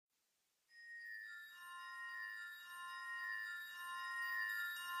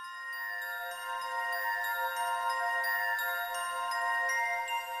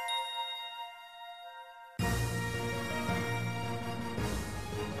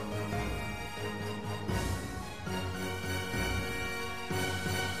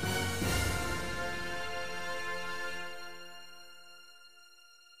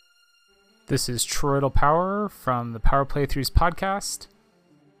This is Troidal Power from the Power Playthroughs podcast.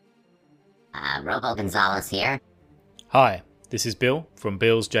 Robo Gonzalez here. Hi, this is Bill from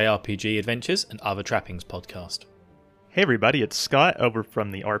Bill's JRPG Adventures and Other Trappings podcast. Hey everybody, it's Scott over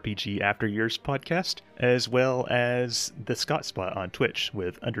from the RPG After Years podcast, as well as the Scott Spot on Twitch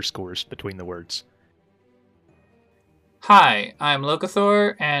with underscores between the words. Hi, I'm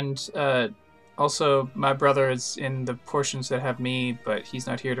Locathor, and also my brother is in the portions that have me, but he's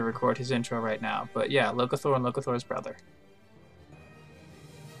not here to record his intro right now. But yeah, Locathor and Locathor's brother.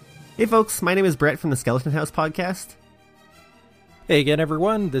 Hey folks, my name is Brett from the Skeleton House podcast. Hey again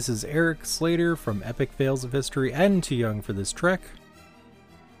everyone, this is Eric Slater from Epic Fails of History and Too Young for This Trek.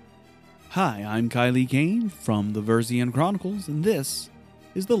 Hi, I'm Kylie Kane from the Versian Chronicles, and this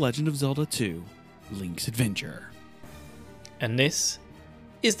is The Legend of Zelda 2: Link's Adventure. And this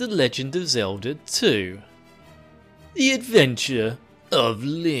is The Legend of Zelda 2: The Adventure of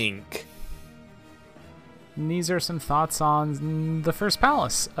Link. And these are some thoughts on the first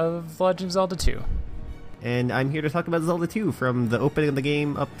palace of The Legend of Zelda 2. And I'm here to talk about Zelda 2 from the opening of the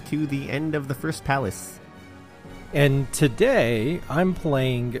game up to the end of the first palace. And today I'm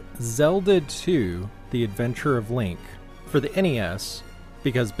playing Zelda 2: The Adventure of Link for the NES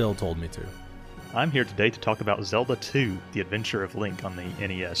because Bill told me to. I'm here today to talk about Zelda 2, The Adventure of Link on the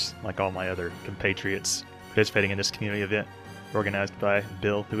NES, like all my other compatriots participating in this community event organized by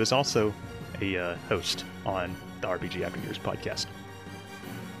Bill, who is also a host on the RPG After Years podcast.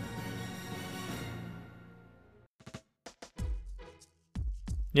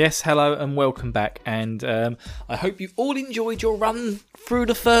 Yes, hello and welcome back, and I hope you've all enjoyed your run through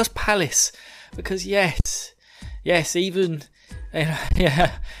the first palace, because yes, even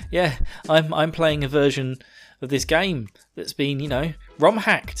I'm playing a version of this game that's been, ROM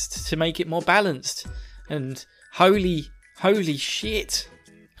hacked to make it more balanced, and holy shit,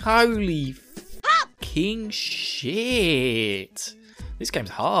 holy fucking shit, this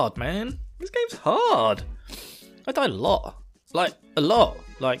game's hard, man. This game's hard. I died a lot.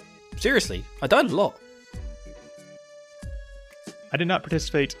 Seriously, I died a lot. I did not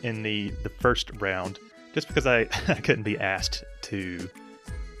participate in the first round, just because I couldn't be asked to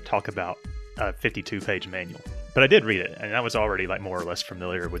talk about a 52-page manual. But I did read it, and I was already more or less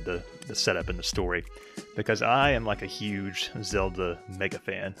familiar with the setup and the story, because I am a huge Zelda mega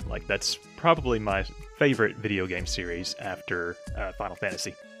fan. That's probably my favorite video game series after Final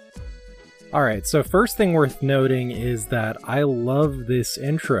Fantasy. Alright, so first thing worth noting is that I love this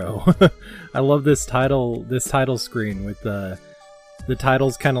intro. I love this title screen with the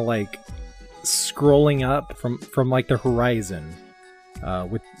titles kind of scrolling up from the horizon.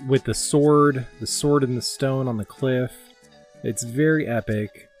 With the sword in the stone on the cliff. It's very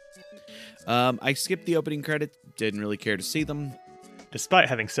epic. I skipped the opening credits, didn't really care to see them. Despite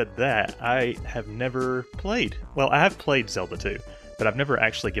having said that, I have never played. Well, I have played Zelda 2, but I've never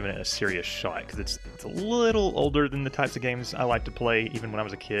actually given it a serious shot, because it's a little older than the types of games I like to play, even when I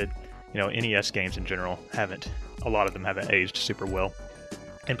was a kid. NES games in general a lot of them haven't aged super well.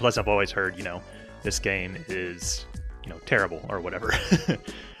 And plus, I've always heard, this game is, terrible or whatever.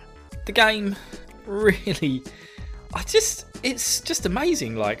 The game really, it's just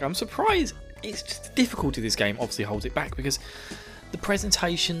amazing. I'm surprised. It's just the difficulty of this game obviously holds it back, because the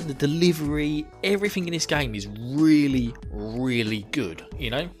presentation, the delivery, everything in this game is really, really good.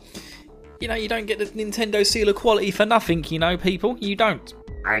 You don't get the Nintendo seal of quality for nothing. People, you don't.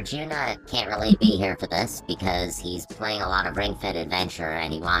 Arjuna can't really be here for this because he's playing a lot of Ring Fit Adventure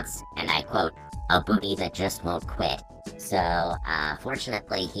and he wants, and I quote, a booty that just won't quit. So,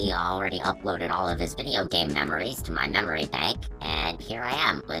 fortunately, he already uploaded all of his video game memories to my memory bank, and here I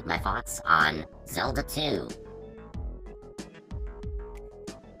am with my thoughts on Zelda 2.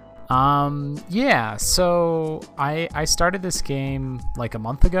 So I started this game a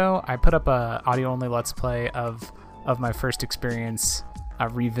month ago. I put up a audio-only Let's Play of my first experience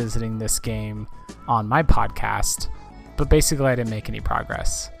revisiting this game on my podcast, but basically I didn't make any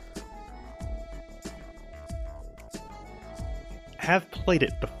progress. Have played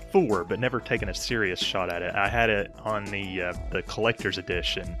it before, but never taken a serious shot at it. I had it on the collector's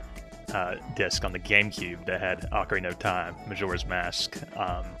edition disc on the GameCube that had Ocarina of Time, Majora's Mask,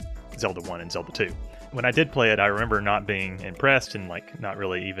 Zelda 1, and Zelda 2. When I did play it, I remember not being impressed and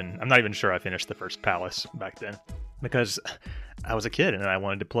I'm not even sure I finished the first palace back then, because I was a kid and I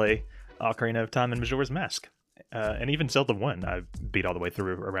wanted to play Ocarina of Time and Majora's Mask. And even Zelda 1, I beat all the way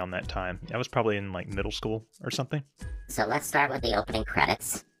through around that time. I was probably in middle school or something. So let's start with the opening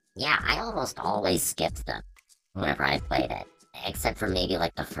credits. Yeah, I almost always skipped them whenever I played it, except for maybe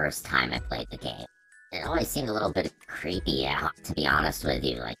the first time I played the game. It always seemed a little bit creepy, to be honest with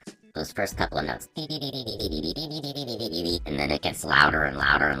you. those first couple of notes, and then it gets louder and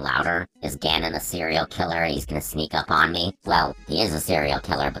louder and louder. Is Ganon a serial killer and he's gonna sneak up on me? Well, he is a serial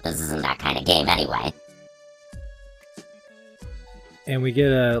killer, but this isn't that kind of game anyway. And we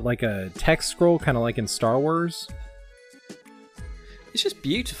get a text scroll, kind of like in Star Wars. It's just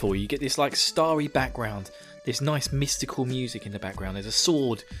beautiful. You get this like starry background, this nice mystical music in the background. There's a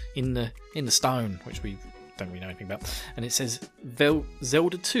sword in the stone, which we don't really know anything about, and it says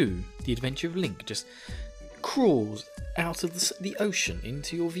Zelda 2: The Adventure of Link just crawls out of the ocean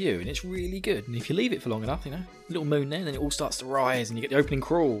into your view, and it's really good. And if you leave it for long enough, little moon there, then it all starts to rise, and you get the opening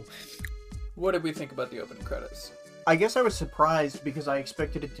crawl. What did we think about the opening credits? I guess I was surprised because I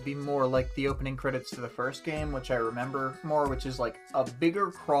expected it to be more like the opening credits to the first game, which I remember more, which is like a bigger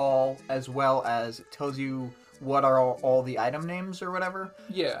crawl as well as it tells you what are all the item names or whatever.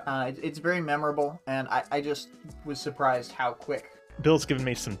 Yeah. It's very memorable, and I just was surprised how quick. Bill's given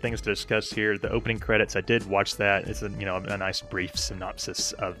me some things to discuss here. The opening credits, I did watch that. It's a nice brief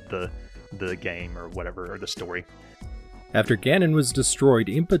synopsis of the game or whatever, or the story. After Ganon was destroyed,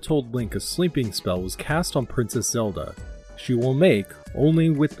 Impa told Link a sleeping spell was cast on Princess Zelda. She will make only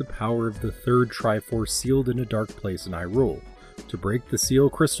with the power of the third Triforce sealed in a dark place in Hyrule. To break the seal,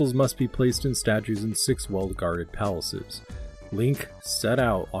 crystals must be placed in statues in 6 well-guarded palaces. Link set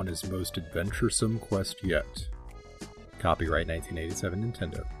out on his most adventuresome quest yet. Copyright 1987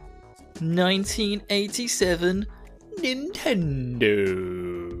 Nintendo. 1987 Nintendo.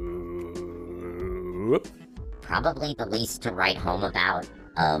 Probably the least to write home about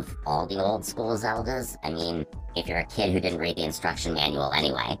of all the old school Zeldas. I mean, if you're a kid who didn't read the instruction manual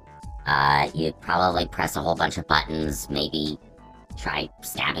anyway, you'd probably press a whole bunch of buttons, maybe try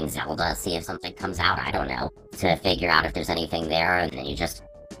stabbing Zelda, see if something comes out, I don't know, to figure out if there's anything there, and then you just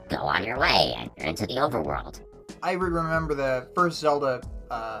go on your way, and you're into the overworld. I remember the first Zelda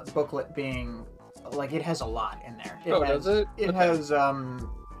booklet being, like, it has a lot in there. Does it? It has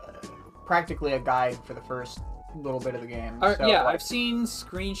practically a guide for the first little bit of the game. Yeah, I've seen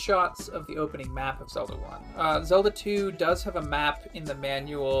screenshots of the opening map of Zelda 1. Zelda 2 does have a map in the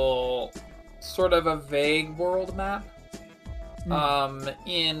manual, sort of a vague world map,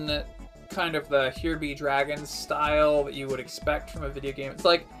 in kind of the Here Be Dragons style that you would expect from a video game.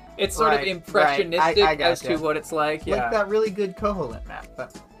 It's sort of impressionistic as to what it's like. Yeah. Like that really good Koholint map.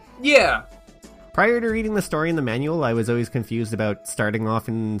 But... Yeah. Prior to reading the story in the manual, I was always confused about starting off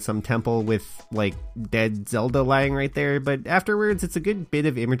in some temple with, like, dead Zelda lying right there, but afterwards it's a good bit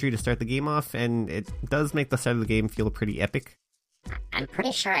of imagery to start the game off, and it does make the start of the game feel pretty epic. I'm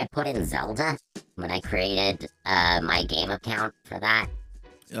pretty sure I put in Zelda when I created my game account for that.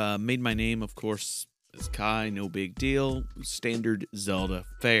 Made my name, of course, as Kai, no big deal. Standard Zelda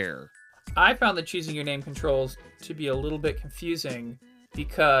fare. I found the choosing your name controls to be a little bit confusing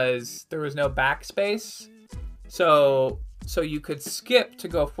because there was no backspace. So you could skip to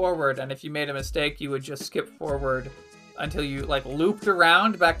go forward, and if you made a mistake, you would just skip forward until you like looped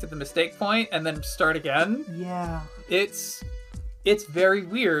around back to the mistake point and then start again. Yeah. It's very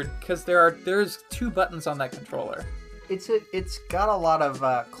weird because there's 2 buttons on that controller. It's got a lot of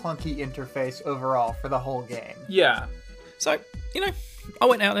clunky interface overall for the whole game. Yeah. So, I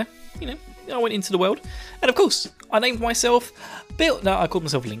went out there, I went into the world, and of course, I named myself Bill. No, I called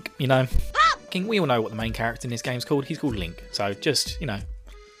myself Link, King, we all know what the main character in this game's called. He's called Link. So just,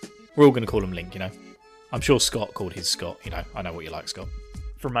 we're all going to call him Link, I'm sure Scott called his Scott, I know what you like, Scott.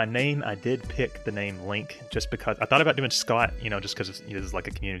 For my name, I did pick the name Link just because I thought about doing Scott, just because this is like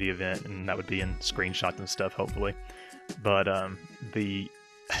a community event and that would be in screenshots and stuff, hopefully. But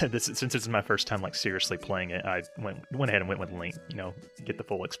since this is my first time like seriously playing it, I went ahead and went with Link, get the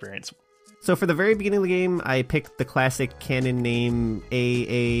full experience. So for the very beginning of the game, I picked the classic canon name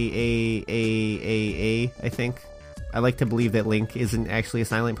A, I think. I like to believe that Link isn't actually a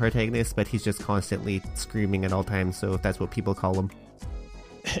silent protagonist, but he's just constantly screaming at all times, so if that's what people call him.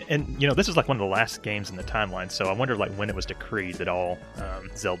 And, this is like one of the last games in the timeline, so I wonder like when it was decreed that all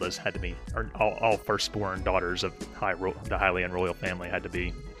Zeldas had to be, or all firstborn daughters of the Hylian royal family had to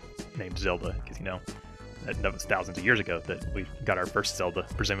be named Zelda, because, that was thousands of years ago that we got our first Zelda,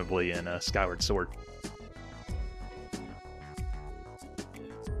 presumably in Skyward Sword.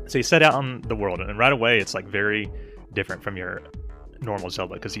 So you set out on the world, and right away it's like very different from your normal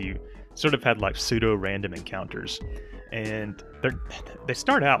Zelda, because you sort of had like pseudo-random encounters. And they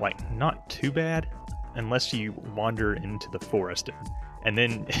start out like not too bad unless you wander into the forest, and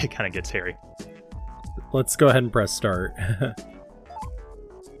then it kind of gets hairy. Let's go ahead and press start.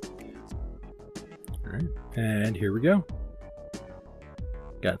 Alright, and here we go.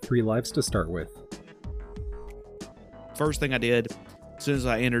 Got 3 lives to start with. First thing I did, as soon as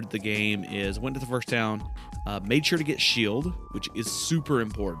I entered the game is went to the first town, made sure to get shield, which is super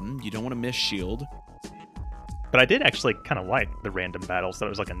important. You don't want to miss shield. But I did actually kind of like the random battles. That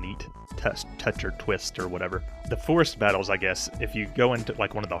was like a neat touch or twist or whatever. The forest battles, I guess, if you go into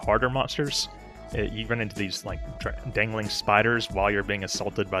like one of the harder monsters, you run into these like dangling spiders while you're being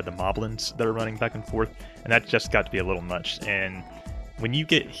assaulted by the moblins that are running back and forth, and that just got to be a little much. And when you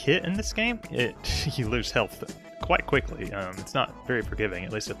get hit in this game, you lose health quite quickly. It's not very forgiving,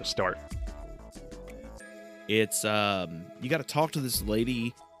 at least at the start. It's you got to talk to this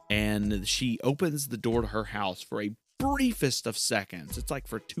lady, and she opens the door to her house for a briefest of seconds. It's like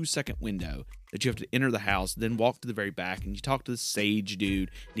for a 2-second window that you have to enter the house, then walk to the very back, and you talk to the sage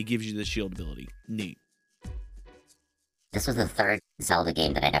dude, and he gives you the shield ability. Neat. This was the third Zelda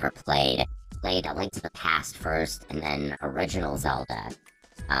game that I'd ever played. Played A Link to the Past first, and then original Zelda,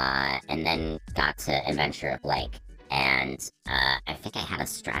 and then got to Adventure of Link. And I think I had a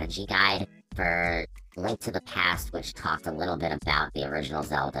strategy guide for Link to the Past, which talked a little bit about the original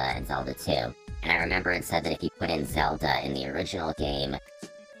Zelda and Zelda 2. And I remember it said that if you put in Zelda in the original game,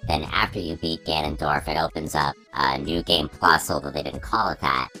 then after you beat Ganondorf, it opens up a New Game Plus, although they didn't call it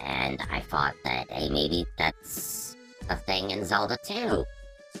that. And I thought that, hey, maybe that's a thing in Zelda 2,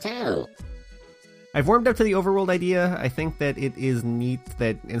 too. I've warmed up to the overworld idea. I think that it is neat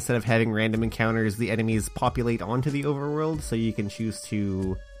that instead of having random encounters, the enemies populate onto the overworld, so you can choose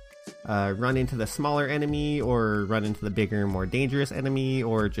to run into the smaller enemy, or run into the bigger, more dangerous enemy,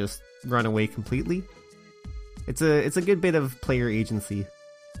 or just run away completely. It's a good bit of player agency.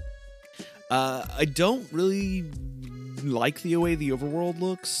 I don't really like the way the overworld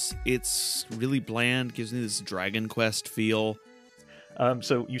looks. It's really bland, gives me this Dragon Quest feel.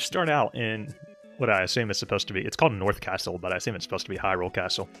 So you start out in what I assume is supposed to be, it's called North Castle, but I assume it's supposed to be Hyrule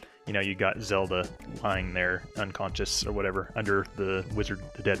Castle. You know, you got Zelda lying there unconscious or whatever under the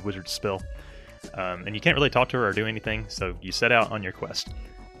dead wizard's spell. And you can't really talk to her or do anything, so you set out on your quest.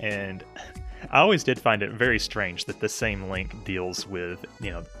 And I always did find it very strange that the same Link deals with,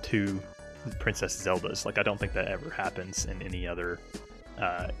 you know, 2 Princess Zeldas. Like, I don't think that ever happens in any other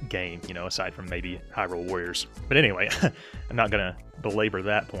game, you know, aside from maybe Hyrule Warriors. But anyway, I'm not going to belabor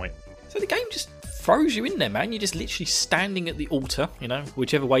that point. So the game just throws you in there, man. You're just literally standing at the altar, you know,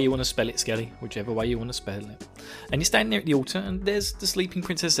 whichever way you want to spell it, Skelly, whichever way you want to spell it. And you're standing there at the altar, and there's the sleeping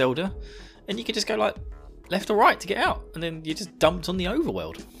Princess Zelda, and you can just go like left or right to get out, and then you're just dumped on the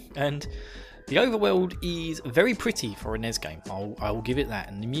overworld. And the overworld is very pretty for a NES game. I will give it that.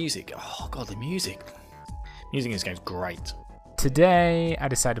 And the music, oh god, the music in this game is great. Today, I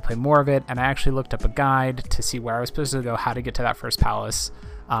decided to play more of it, and I actually looked up a guide to see where I was supposed to go, how to get to that first palace.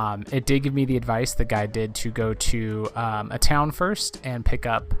 It did give me the advice, the guide did, to go to a town first and pick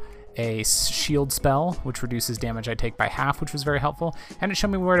up a shield spell, which reduces damage I take by half, which was very helpful. And it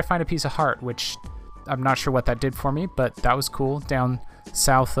showed me where to find a piece of heart, which I'm not sure what that did for me, but that was cool. Down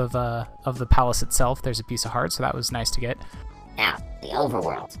south of the palace itself, there's a piece of heart, so that was nice to get. Now, the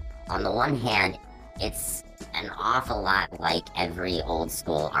overworld. On the one hand, it's an awful lot like every old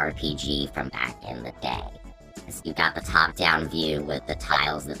school RPG from back in the day. You've got the top-down view with the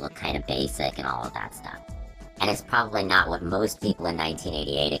tiles that look kind of basic and all of that stuff. And it's probably not what most people in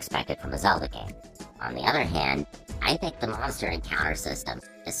 1988 expected from a Zelda game. On the other hand, I think the monster encounter system,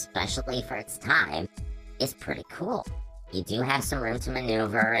 especially for its time, is pretty cool. You do have some room to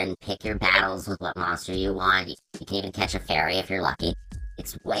maneuver and pick your battles with what monster you want. You can even catch a fairy if you're lucky.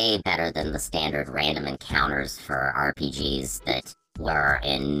 It's way better than the standard random encounters for RPGs that were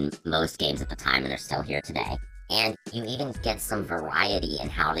in most games at the time and they're still here today. And you even get some variety in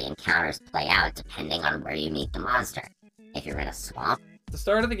how the encounters play out depending on where you meet the monster. If you're in a swamp. At the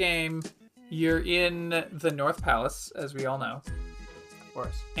start of the game, you're in the North Palace, as we all know. Of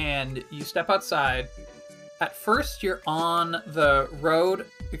course. And you step outside. At first, you're on the road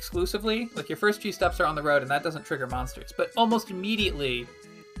exclusively. Like, your first few steps are on the road, and that doesn't trigger monsters. But almost immediately,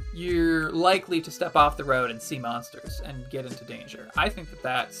 you're likely to step off the road and see monsters and get into danger. I think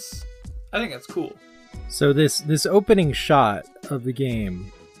that's cool. So this opening shot of the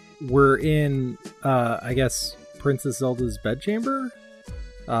game, we're in, I guess, Princess Zelda's bedchamber?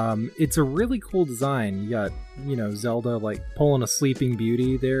 It's a really cool design. You got, you know, Zelda like pulling a Sleeping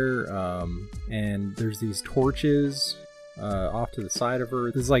Beauty there, and there's these torches off to the side of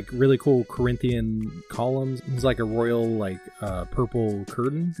her. There's like really cool Corinthian columns. There's like a royal like purple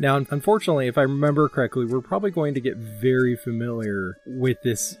curtain. Now, unfortunately, if I remember correctly, we're probably going to get very familiar with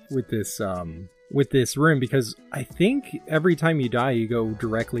this room, because I think every time you die, you go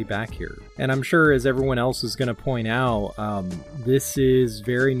directly back here. And I'm sure, as everyone else is going to point out, this is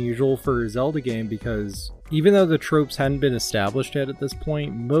very unusual for a Zelda game, because even though the tropes hadn't been established yet at this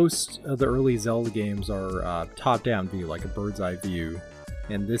point, most of the early Zelda games are top-down view, like a bird's-eye view.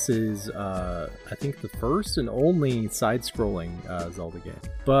 And this is, I think, the first and only side-scrolling Zelda game.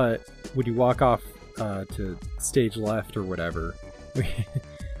 But when you walk off to stage left or whatever,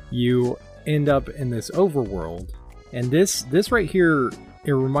 you end up in this overworld. And this right here,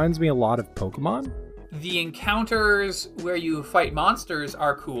 it reminds me a lot of Pokemon. The encounters where you fight monsters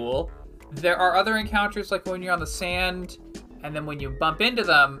are cool. There are other encounters, like when you're on the sand, and then when you bump into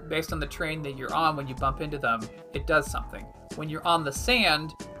them, based on the terrain that you're on, when you bump into them, it does something. When you're on the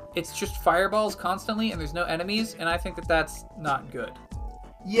sand, it's just fireballs constantly, and there's no enemies, and I think that that's not good.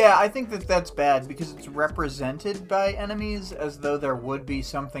 Yeah, I think that that's bad because it's represented by enemies as though there would be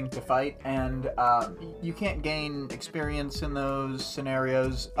something to fight, and you can't gain experience in those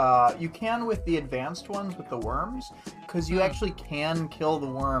scenarios. You can with the advanced ones with the worms, because you actually can kill the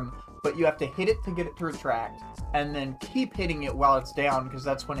worm, but you have to hit it to get it to retract, and then keep hitting it while it's down, because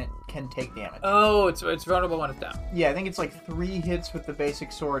that's when it can take damage. Oh, it's vulnerable when it's down. Yeah, I think it's like 3 hits with the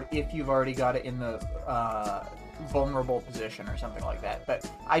basic sword if you've already got it in the vulnerable position or something like that. But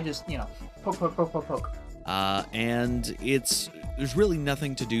I just, poke. And there's really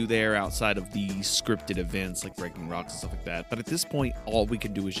nothing to do there outside of the scripted events like breaking rocks and stuff like that. But at this point, all we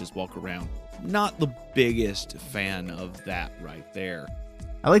can do is just walk around. Not the biggest fan of that right there.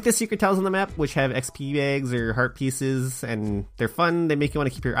 I like the secret tiles on the map, which have XP bags or heart pieces, and they're fun. They make you want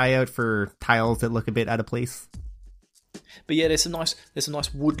to keep your eye out for tiles that look a bit out of place. But yeah, there's some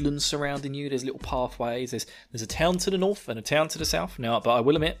nice woodlands surrounding you. There's little pathways. There's a town to the north and a town to the south. Now, but I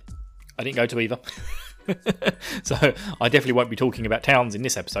will admit, I didn't go to either. So I definitely won't be talking about towns in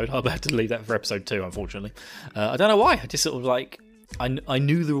this episode. I'll have to leave that for episode 2, unfortunately. I don't know why. I just sort of like I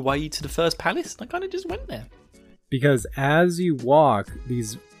knew the way to the first palace. And I kind of just went there. Because as you walk,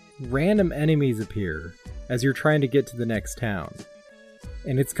 these random enemies appear as you're trying to get to the next town.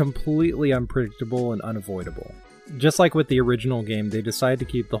 And it's completely unpredictable and unavoidable. Just like with the original game, they decided to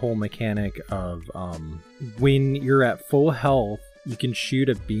keep the whole mechanic of when you're at full health, you can shoot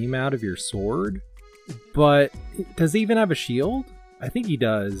a beam out of your sword. But does he even have a shield? I think he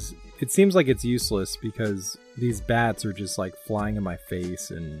does. It seems like it's useless because these bats are just like flying in my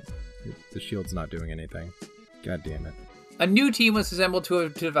face and the shield's not doing anything. God damn it. A new team was assembled to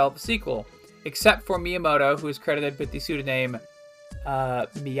develop a sequel, except for Miyamoto, who is credited with the pseudonym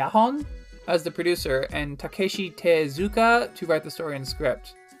Miyahon as the producer, and Takeshi Tezuka to write the story and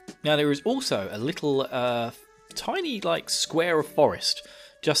script. Now, there is also a little tiny like square of forest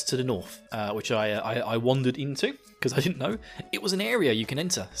just to the north, which I wandered into because I didn't know it was an area you can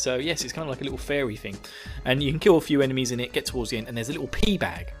enter. So yes, it's kind of like a little fairy thing, and you can kill a few enemies in it, get towards the end, and there's a little pea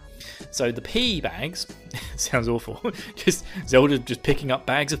bag. So the pea bags, sounds awful, just Zelda just picking up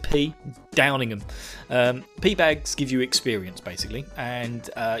bags of pea, downing them. Pea bags give you experience, basically, and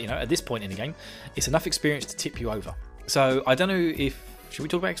at this point in the game, it's enough experience to tip you over. So I don't know if... Should we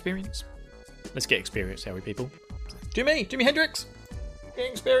talk about experience? Let's get experience, shall we, people? Jimi Hendrix!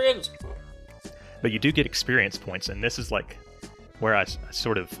 Get experience! But you do get experience points, and this is like where I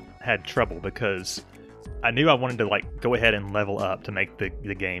sort of had trouble, because I knew I wanted to like go ahead and level up to make the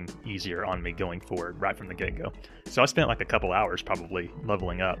game easier on me going forward right from the get-go. So I spent like a couple hours probably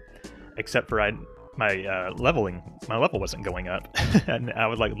leveling up, except for my level wasn't going up. And I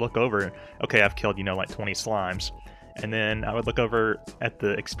would like look over, okay, I've killed like 20 slimes, and then I would look over at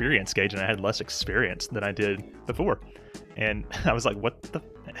the experience gauge and I had less experience than I did before. And I was like, what the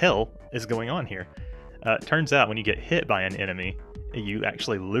hell is going on here? Turns out when you get hit by an enemy, you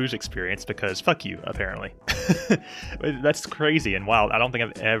actually lose experience because fuck you, apparently. That's crazy and wild. I can't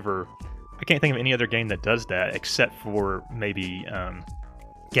think of any other game that does that except for maybe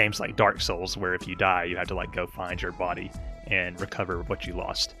games like Dark Souls, where if you die, you have to like go find your body and recover what you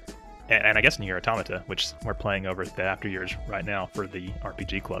lost. And I guess Nier Automata, which we're playing over at the After Years right now for the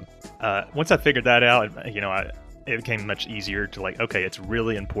RPG Club. Once I figured that out, it became much easier to like, okay, it's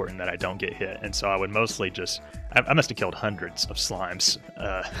really important that I don't get hit. And so I would mostly I must have killed hundreds of slimes,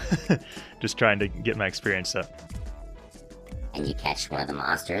 just trying to get my experience up. And you catch one of the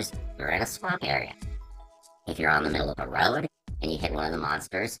monsters, you're in a swamp area. If you're on the middle of a road and you hit one of the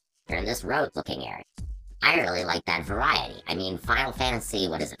monsters, you're in this road-looking area. I really like that variety. I mean, Final Fantasy,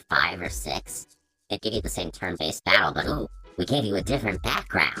 5 or 6? They give you the same turn-based battle, but ooh, we gave you a different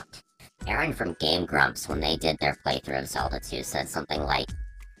background. Aaron from Game Grumps, when they did their playthrough of Zelda 2, said something like,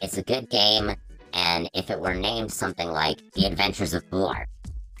 it's a good game, and if it were named something like The Adventures of Blorp,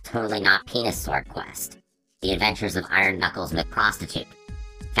 totally not Penis Sword Quest, The Adventures of Iron Knuckles McProstitute,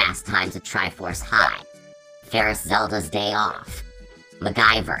 Fast Times at Triforce High, Ferris Zelda's Day Off,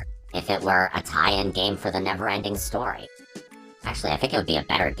 MacGyver, if it were a tie-in game for the never-ending story. Actually, I think it would be a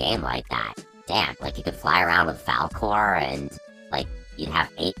better game like that. Damn, like you could fly around with Falcor and, like, you'd have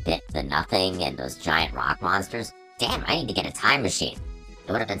 8-Bit the Nothing and those giant rock monsters. Damn, I need to get a time machine.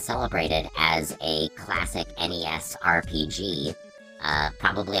 It would have been celebrated as a classic NES RPG,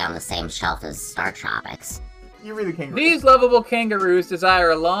 probably on the same shelf as Star Tropics. You really can't. These lovable kangaroos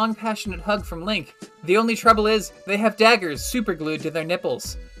desire a long, passionate hug from Link. The only trouble is, they have daggers superglued to their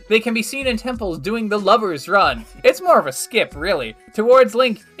nipples. They can be seen in temples doing the lover's run. It's more of a skip, really, towards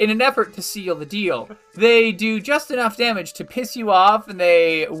Link in an effort to seal the deal. They do just enough damage to piss you off, and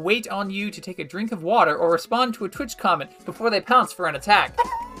they wait on you to take a drink of water or respond to a Twitch comment before they pounce for an attack.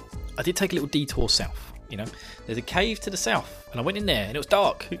 I did take a little detour south, you know. There's a cave to the south, and I went in there, and it was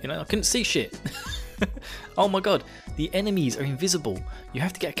dark, you know, I couldn't see shit. Oh my god, the enemies are invisible. You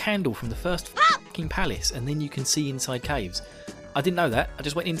have to get a candle from the first fucking palace, and then you can see inside caves. I didn't know that. I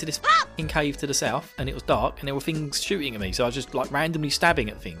just went into this fucking cave to the south, and it was dark, and there were things shooting at me, so I was just like randomly stabbing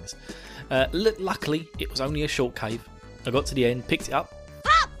at things. Luckily, it was only a short cave. I got to the end, picked it up.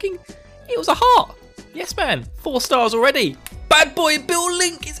 Fucking, it was a heart. Yes, man. 4 stars already. Bad boy Bill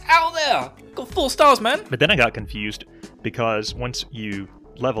Link is out there. Got 4 stars, man. But then I got confused because once you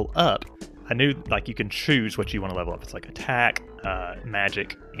level up, I knew like you can choose what you want to level up. It's like attack,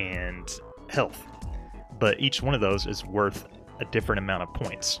 magic, and health. But each one of those is worth a different amount of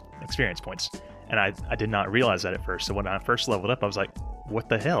points, experience points. And I did not realize that at first. So when I first leveled up, I was like, what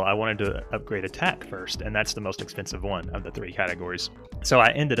the hell? I wanted to upgrade attack first, and that's the most expensive one of the 3 categories. So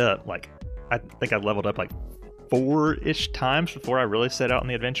I ended up like, I think I leveled up like 4-ish times before I really set out on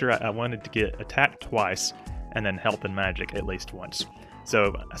the adventure. I wanted to get attack twice and then health and magic at least once.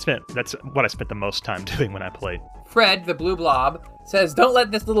 So that's what I spent the most time doing when I played. Fred, the blue blob, says, "Don't let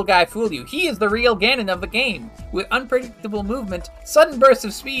this little guy fool you. He is the real Ganon of the game. With unpredictable movement, sudden bursts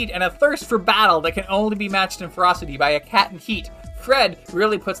of speed, and a thirst for battle that can only be matched in ferocity by a cat in heat. Fred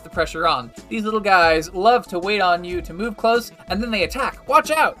really puts the pressure on. These little guys love to wait on you to move close, and then they attack.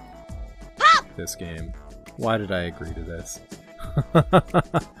 Watch out!" This game. Why did I agree to this?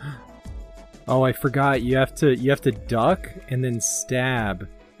 Oh, I forgot. You have to duck and then stab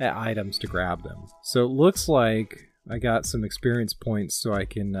at items to grab them. So it looks like I got some experience points so I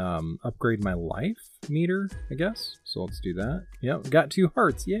can upgrade my life meter, I guess. So let's do that. Yep, got 2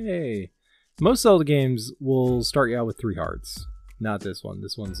 hearts. Yay! Most Zelda games will start you out with 3 hearts. Not this one.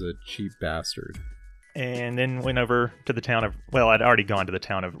 This one's a cheap bastard. And then went over to the town of, well, I'd already gone to the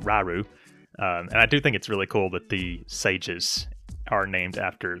town of Rauru. And I do think it's really cool that the sages are named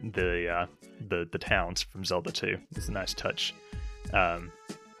after the towns from Zelda 2. It's a nice touch.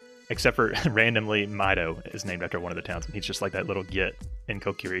 Except for randomly, Mido is named after one of the towns, and he's just like that little git in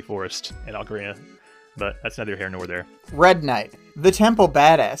Kokiri Forest in Ocarina. But that's neither here nor there. Red Knight, the temple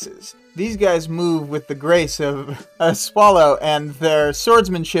badasses. These guys move with the grace of a swallow, and their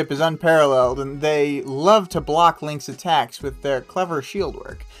swordsmanship is unparalleled, and they love to block Link's attacks with their clever shield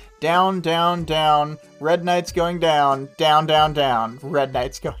work. Down, down, down, Red Knight's going down, down, down, down, Red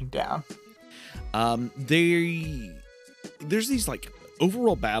Knight's going down. There's these like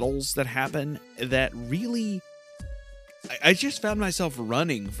overall battles that happen that really, I just found myself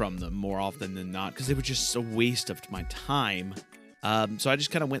running from them more often than not because they were just a waste of my time. So I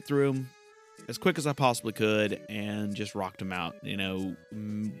just kind of went through them as quick as I possibly could and just rocked them out, you know.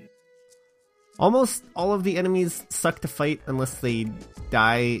 Almost all of the enemies suck to fight unless they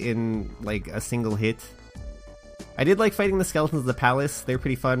die in like a single hit. I did like fighting the skeletons of the palace. They're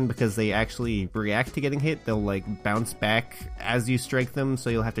pretty fun because they actually react to getting hit. They'll like bounce back as you strike them, so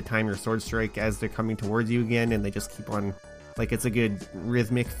you'll have to time your sword strike as they're coming towards you again, and they just keep on, like, it's a good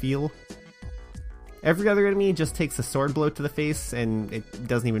rhythmic feel. Every other enemy just takes a sword blow to the face, and it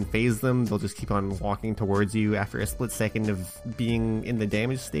doesn't even phase them. They'll just keep on walking towards you after a split second of being in the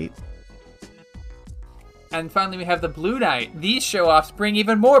damaged state. And finally we have the Blue Knight. These show-offs bring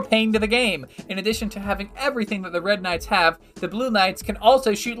even more pain to the game. In addition to having everything that the Red Knights have, the Blue Knights can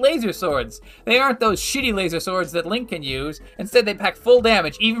also shoot laser swords. They aren't those shitty laser swords that Link can use. Instead, they pack full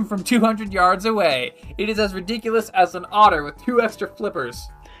damage even from 200 yards away. It is as ridiculous as an otter with 2 extra flippers.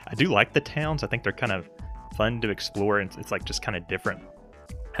 I do like the towns. I think they're kind of fun to explore, and it's like just kind of different.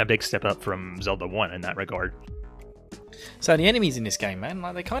 A big step up from Zelda 1 in that regard. So the enemies in this game, man,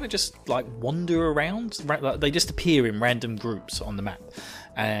 like they kind of just like wander around. They just appear in random groups on the map,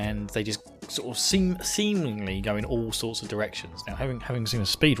 and they just sort of seemingly go in all sorts of directions. Now, having seen a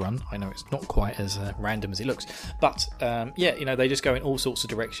speed run, I know it's not quite as random as it looks, but yeah, you know, they just go in all sorts of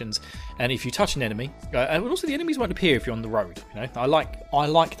directions. And if you touch an enemy, and also the enemies won't appear if you're on the road. You know, I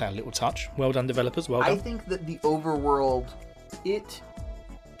like that little touch. Well done, developers. Well done. I think that the overworld, it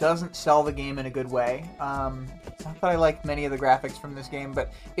doesn't sell the game in a good way. Not that I like many of the graphics from this game,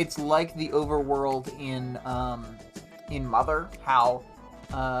 but it's like the overworld in Mother. How,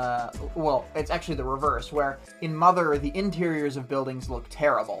 well, it's actually the reverse, where in Mother the interiors of buildings look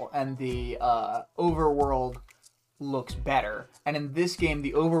terrible and the overworld looks better. And in this game,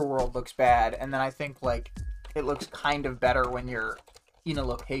 the overworld looks bad, and then I think like it looks kind of better when you're in a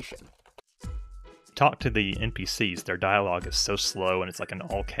location. Talk to the NPCs. Their dialogue is so slow, and it's like in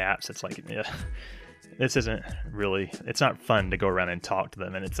all caps. It's like, this isn't really. It's not fun to go around and talk to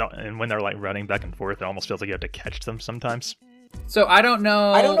them, and when they're like running back and forth, it almost feels like you have to catch them sometimes. So I don't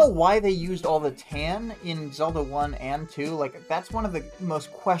know. I don't know why they used all the tan in Zelda 1 and 2. Like, that's one of the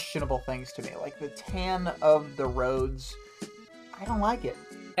most questionable things to me. Like, the tan of the roads, I don't like it.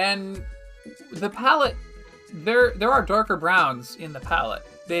 And the palette, there are darker browns in the palette.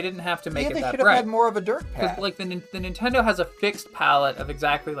 They didn't have to make it they that should have bright. had more of a dirt Because pad. like the Nintendo has a fixed palette of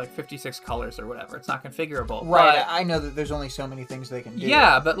exactly like 56 colors or whatever. It's not configurable. Right, But, I know that there's only so many things they can do.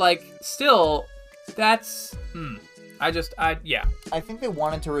 yeah, but like still, that's yeah. I think they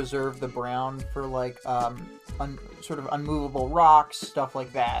wanted to reserve the brown for like sort of unmovable rocks, stuff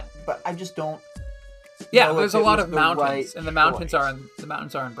like that. But I just don't. Yeah, know there's if a it lot was of the mountains, right and the mountains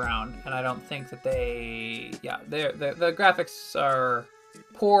choice. are in brown, and I don't think that the graphics are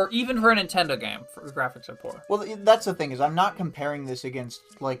poor, even for a Nintendo game. The graphics are poor. Well, that's the thing is I'm not comparing this against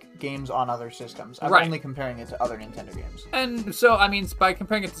like games on other systems. I'm Right. only comparing it to other Nintendo games. And so, I mean, by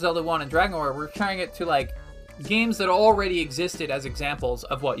comparing it to Zelda 1 and Dragon Warrior, we're comparing it to like games that already existed as examples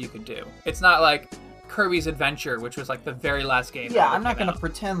of what you could do. It's not like Kirby's Adventure, which was like the very last game. Yeah, that I'm not came going to out.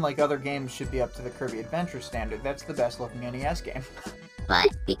 pretend like other games should be up to the Kirby Adventure standard. That's the best looking NES game. But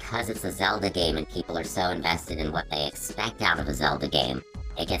because it's a Zelda game and people are so invested in what they expect out of a Zelda game,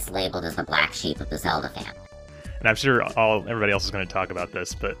 it gets labeled as the black sheep of the Zelda family. And I'm sure everybody else is going to talk about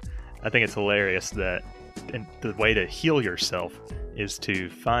this, but I think it's hilarious that the way to heal yourself is to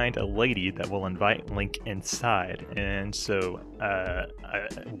find a lady that will invite Link inside. And so, I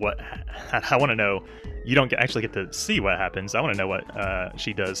want to know. You don't actually get to see what happens. I want to know what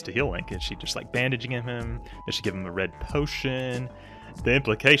she does to heal Link. Is she just like bandaging him? Does she give him a red potion? The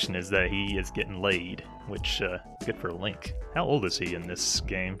implication is that he is getting laid, which good for Link. How old is he in this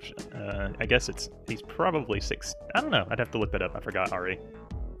game? I guess he's probably 6. I don't know. I'd have to look that up. I forgot, Ari.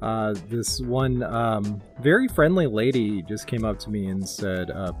 This one very friendly lady just came up to me and said,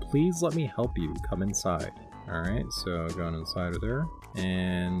 please let me help you. Come inside. Alright, so going inside of there.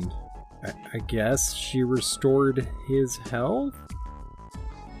 And I guess she restored his health?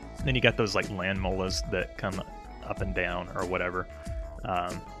 Then you got those like land molas that come up and down or whatever.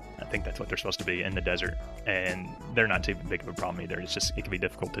 I think that's what they're supposed to be in the desert, and they're not too big of a problem either. It's just it can be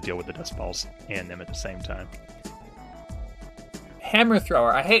difficult to deal with the dust balls and them at the same time. Hammer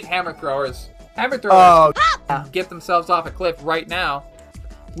thrower. I hate hammer throwers. Hammer throwers Oh, get themselves off a cliff right now.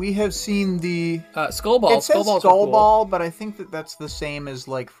 we have seen the. Skull ball. It says Skull balls are Skull cool. Ball, but I think that's the same as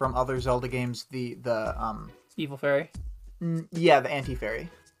like from other Zelda games. The Evil fairy. the anti-fairy.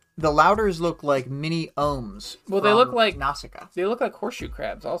 The Louders look like mini ohms. Well, they from look like- Nausicaa. They look like horseshoe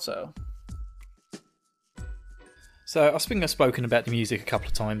crabs, also. So I've spoken about the music a couple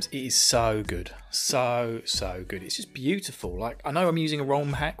of times. It is so good, so good. It's just beautiful. Like, I know I'm using a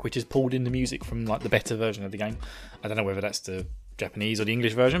ROM hack, which has pulled in the music from like the better version of the game. I don't know whether that's the Japanese or the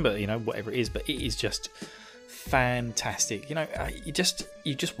English version, but whatever it is. But it is just fantastic. You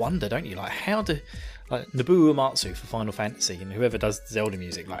just wonder, don't you? Like, how do Nobuo Uematsu for Final Fantasy and whoever does Zelda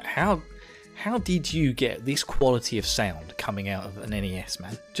music, like how did you get this quality of sound coming out of an NES,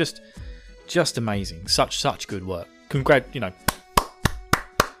 man? Just amazing. Such good work. Good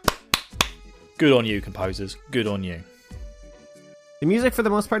on you, composers. Good on you. The music, for the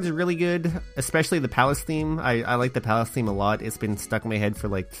most part, is really good, especially the Palace theme. I like the Palace theme a lot. It's been stuck in my head for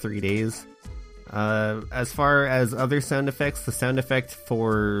like 3 days. As far as other sound effects, the sound effect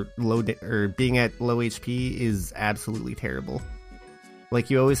for being at low HP is absolutely terrible. Like,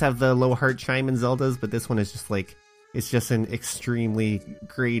 you always have the low heart chime in Zeldas, but this one is just like, it's just an extremely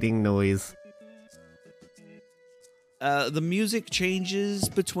grating noise. The music changes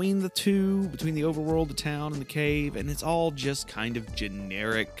between the two, between the overworld, the town, and the cave, and it's all just kind of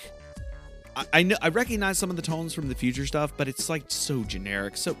generic. I know I recognize some of the tones from the future stuff, but it's like so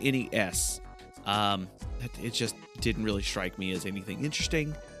generic, so NES. It just didn't really strike me as anything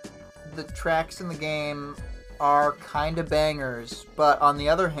interesting. The tracks in the game are kind of bangers, but on the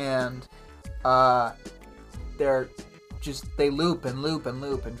other hand, they loop and loop and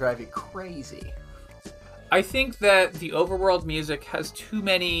loop and drive you crazy. I think that the overworld music has too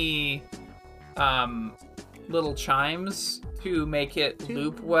many little chimes to make it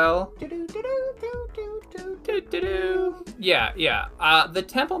loop well. Yeah. The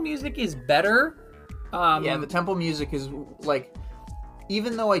temple music is better. Yeah, the temple music is like,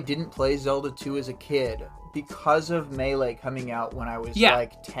 even though I didn't play Zelda 2 as a kid, because of Melee coming out when I was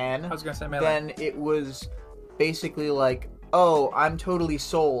like 10, I was gonna say Melee. Then it was basically like, oh, I'm totally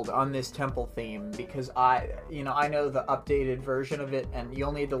sold on this temple theme because I know the updated version of it, and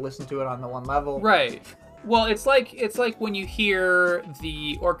you'll need to listen to it on the one level. Right. Well, it's like when you hear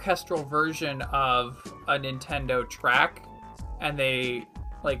the orchestral version of a Nintendo track, and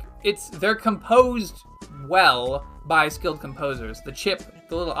they're composed well by skilled composers. The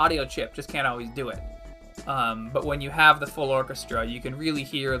little audio chip, just can't always do it. But when you have the full orchestra, you can really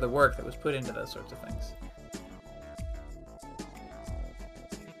hear the work that was put into those sorts of things.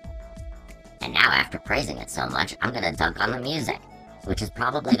 And now, after praising it so much, I'm gonna dunk on the music, which is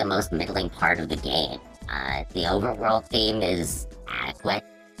probably the most middling part of the game. The overworld theme is adequate.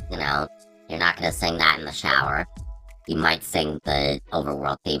 You know, you're not gonna sing that in the shower. You might sing the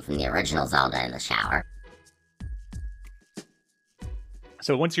overworld theme from the original Zelda in the shower.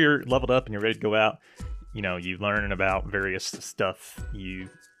 So once you're leveled up and you're ready to go out, you know, you learn about various stuff. You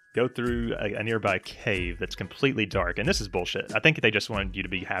go through a nearby cave that's completely dark, and this is bullshit. I think they just wanted you to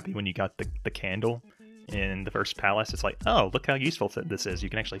be happy when you got the candle in the first palace. It's like, oh, look how useful this is. You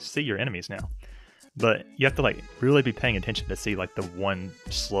can actually see your enemies now. But you have to like really be paying attention to see like the one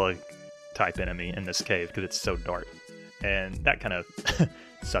slug type enemy in this cave because it's so dark, and that kind of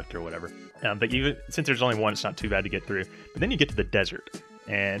sucked or whatever. But since there's only one, it's not too bad to get through. But then you get to the desert,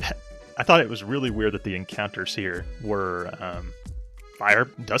 and I thought it was really weird that the encounters here were fire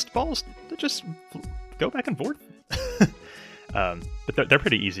dust balls that just go back and forth. But they're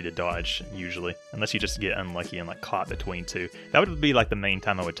pretty easy to dodge usually, unless you just get unlucky and like caught between two. That would be like the main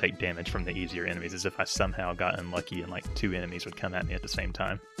time I would take damage from the easier enemies, is if I somehow got unlucky and like two enemies would come at me at the same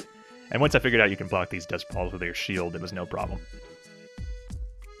time. And once I figured out you can block these dust balls with your shield, it was no problem.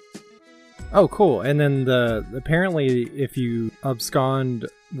 Oh, cool. And then apparently if you abscond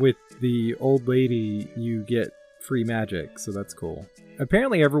with the old lady, you get free magic, so that's cool.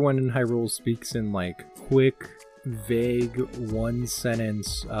 Apparently everyone in Hyrule speaks in like quick, vague,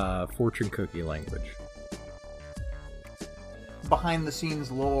 one-sentence fortune cookie language. Behind the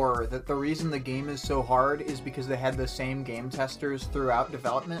scenes lore that the reason the game is so hard is because they had the same game testers throughout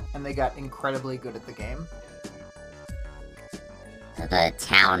development, and they got incredibly good at the game. The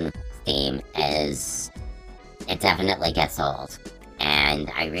town theme it definitely gets old. And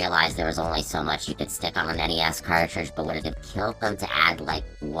I realized there was only so much you could stick on an NES cartridge, but would it have killed them to add like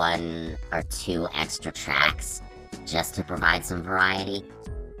 1 or 2 extra tracks just to provide some variety?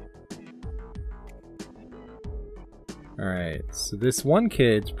 Alright, so this one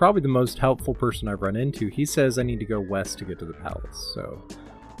kid's probably the most helpful person I've run into. He says I need to go west to get to the palace, so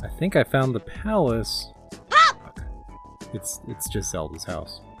I think I found the palace. It's just Zelda's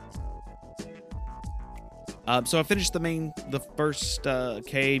house. So I finished the first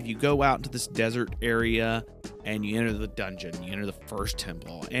cave. You go out into this desert area, and you enter the dungeon. You enter the first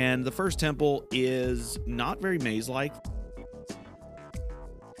temple, and the first temple is not very maze-like.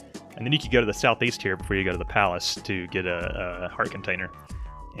 And then you could go to the southeast here before you go to the palace to get a heart container.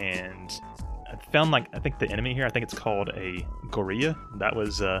 And I found I think the enemy here, I think it's called a Gorilla. That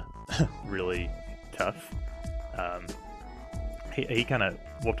was really tough. He kind of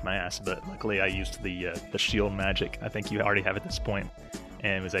whooped my ass, but luckily I used the shield magic I think you already have at this point,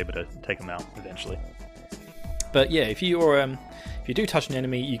 and was able to take him out eventually. But yeah, if you do touch an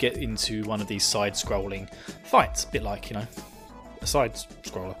enemy, you get into one of these side-scrolling fights, a bit like, you know, a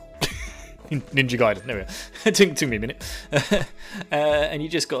side-scroller. Ninja Gaiden, there we go. Took me a minute. And you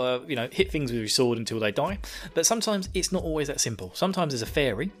just gotta, you know, hit things with your sword until they die. But sometimes it's not always that simple. Sometimes there's a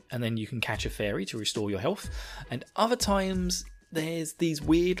fairy, and then you can catch a fairy to restore your health. And other times there's these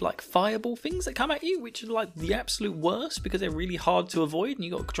weird, like, fireball things that come at you, which are like the absolute worst because they're really hard to avoid, and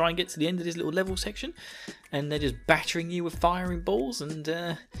you got to try and get to the end of this little level section, and they're just battering you with firing balls, and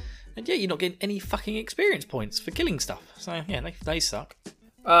yeah, you're not getting any fucking experience points for killing stuff. So yeah, they suck.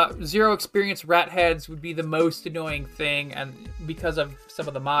 0 experience rat heads would be the most annoying thing, and because of some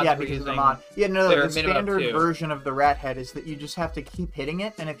of the mods we're because using, of the mod. Yeah, no, they're the minimum standard 2. version of the rat head is that you just have to keep hitting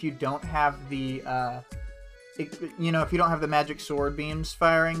it, and if you don't have the, if you don't have the magic sword beams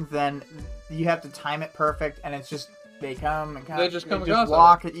firing, then you have to time it perfect, and it's just, they come and They just come just across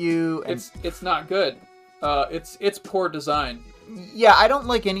walk at you. And... It's not good. It's poor design. Yeah, I don't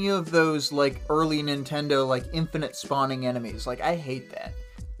like any of those, like, early Nintendo, like, infinite spawning enemies. Like, I hate that.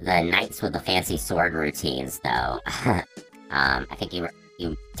 The knights with the fancy sword routines, though. I think you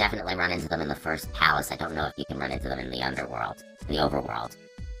You definitely run into them in the first palace. I don't know if you can run into them in the underworld, the overworld,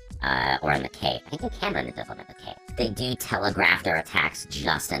 or in the cave. I think you can run into them in the cave. They do telegraph their attacks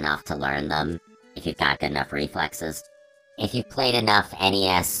just enough to learn them if you've got good enough reflexes. If you've played enough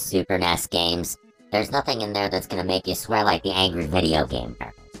NES, Super NES games, there's nothing in there that's going to make you swear like the angry video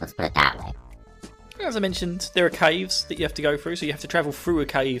gamer. Let's put it that way. As I mentioned, there are caves that you have to go through, so you have to travel through a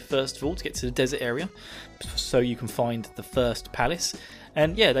cave first of all to get to the desert area, so you can find the first palace.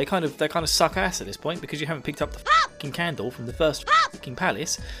 And yeah, they kind of suck ass at this point because you haven't picked up the fucking candle from the first fucking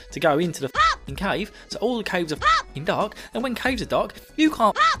palace to go into the fucking cave. So all the caves are fucking dark, and when caves are dark, you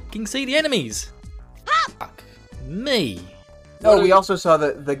can't fucking see the enemies. Fuck me. Oh, we also saw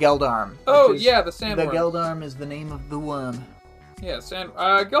the Geldarm. Oh, which is- yeah, the sandworm. The Geldarm is the name of the worm. Yeah,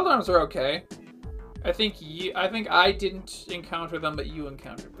 Geldarms are okay. I think I didn't encounter them, but you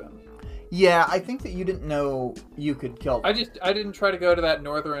encountered them. Yeah, I think that you didn't know you could kill them. I didn't try to go to that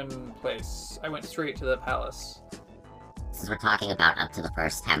northern place. I went straight to the palace. Since we're talking about up to the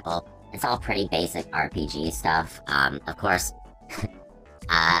first temple, it's all pretty basic RPG stuff. Of course,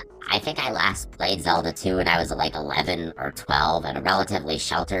 I think I last played Zelda 2 when I was like 11 or 12, and a relatively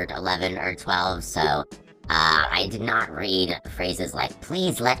sheltered 11 or 12, so I did not read phrases like,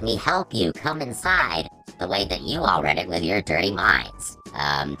 "Please let me help you, come inside," the way that you all read it with your dirty minds.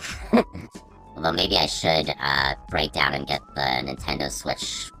 Although maybe I should break down and get the Nintendo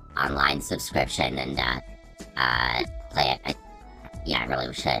Switch online subscription and play it. I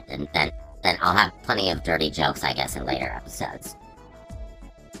really should. And then I'll have plenty of dirty jokes, I guess, in later episodes.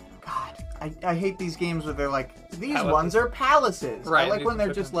 God, I hate these games where they're like, these Palaces. ones are palaces. Right, I like these when they're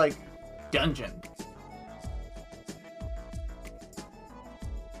are just like, dungeon.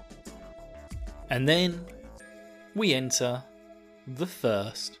 And then we enter the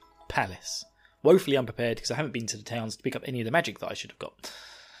first palace. Woefully unprepared because I haven't been to the towns to pick up any of the magic that I should have got.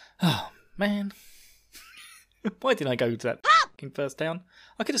 Oh, man. Why didn't I go to that fucking first town?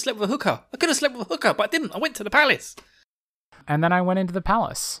 I could have slept with a hooker. But I didn't. I went to the palace. And then I went into the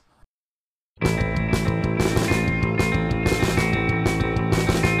palace.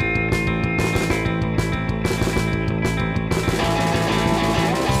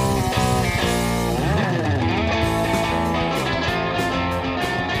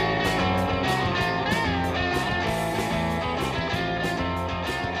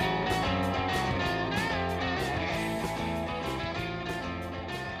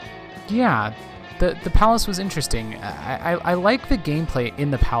 Yeah, the palace was interesting. I like the gameplay in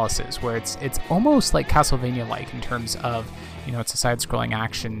the palaces, where it's almost like Castlevania-like in terms of, it's a side-scrolling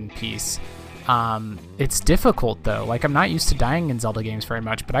action piece. It's difficult though. Like, I'm not used to dying in Zelda games very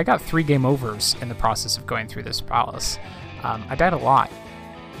much, but I got 3 game overs in the process of going through this palace. I died a lot.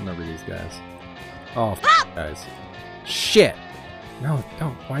 Remember these guys. Oh, guys. Shit! No,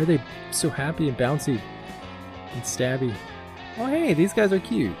 why are they so happy and bouncy and stabby? Oh, hey, these guys are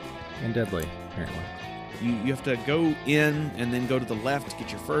cute. And deadly, apparently. You have to go in and then go to the left to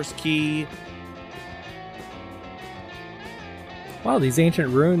get your first key. Wow, these ancient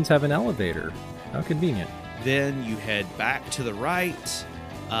ruins have an elevator. How convenient. Then you head back to the right.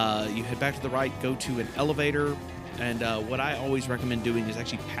 Go to an elevator. And what I always recommend doing is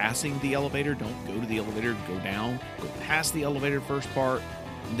actually passing the elevator. Don't go to the elevator, go down. Go past the elevator first part.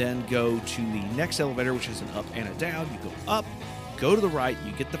 Then go to the next elevator, which is an up and a down. You go up, go to the right,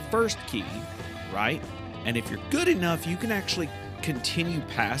 you get the first key, right? And if you're good enough, you can actually continue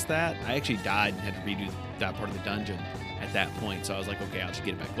past that. I actually died and had to redo that part of the dungeon at that point, so I was like, okay, I'll just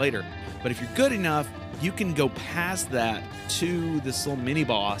get it back later. But if you're good enough, you can go past that to this little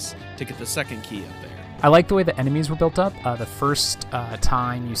mini-boss to get the second key up there. I like the way the enemies were built up. The first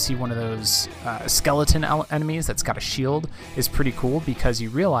time you see one of those skeleton enemies that's got a shield is pretty cool, because you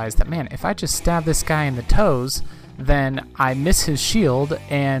realize that, man, if I just stab this guy in the toes, then I miss his shield,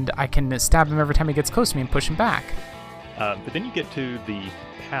 and I can stab him every time he gets close to me and push him back. But then you get to the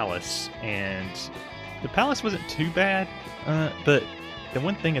palace, and the palace wasn't too bad, but the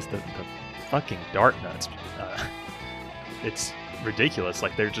one thing is the fucking dart nuts. It's ridiculous.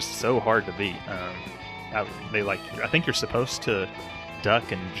 Like, they're just so hard to beat. I think you're supposed to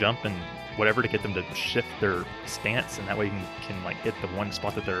duck and jump and whatever to get them to shift their stance, and that way you can like hit the one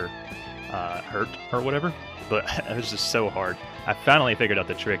spot that they're hurt or whatever. But it was just so hard. I finally figured out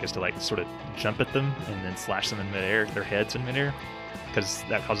the trick is to like sort of jump at them and then slash them in midair, their heads in midair, because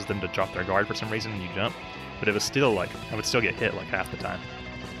that causes them to drop their guard for some reason when you jump. But it was still like, I would still get hit like half the time.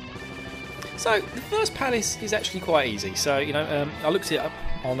 So the first palace is actually quite easy. So I looked it up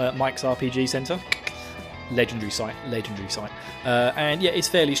on Mike's RPG Center. Legendary site. And yeah, it's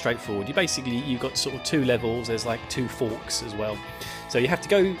fairly straightforward. You've got sort of 2 levels. There's like 2 forks as well. So you have to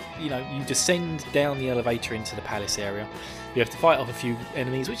go, you descend down the elevator into the palace area. You have to fight off a few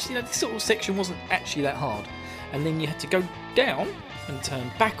enemies, which, this sort of section wasn't actually that hard. And then you had to go down and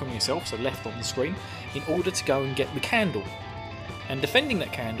turn back on yourself, so left on the screen, in order to go and get the candle. And defending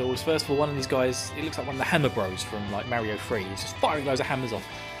that candle was, first of all, one of these guys, it looks like one of the Hammer Bros from like Mario 3. He's just firing loads of hammers off.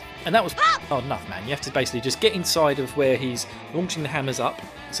 And that was hard enough, man. You have to basically just get inside of where he's launching the hammers up.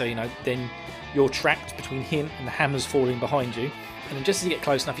 So, then you're trapped between him and the hammers falling behind you. And then just as you get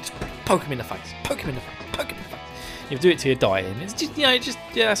close enough, you just poke him in the face, poke him in the face, poke him in the face. You do it till you die, and it's just,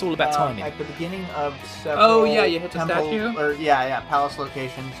 that's all about timing. At the beginning of several you hit the temple, statue? Or, palace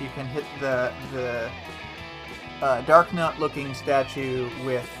locations, you can hit the Dark Nut-looking statue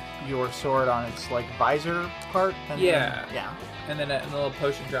with your sword on its, visor part. And Yeah. Then, And then a little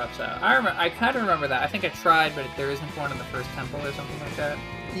potion drops out. I kind of remember that. I think I tried, but there isn't one in the first temple or something like that.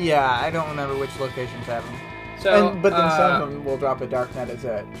 Yeah, I don't remember which locations have them. So, But then some of them will drop a Dark Nut as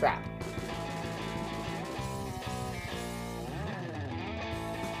a trap.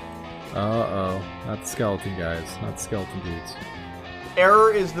 Uh-oh. Not the skeleton guys. Not the skeleton dudes.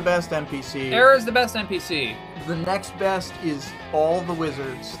 Error is the best NPC. Error is the best NPC. The next best is all the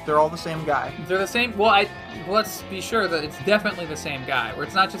wizards. They're all the same guy. They're the same. Well, let's be sure that it's definitely the same guy. Where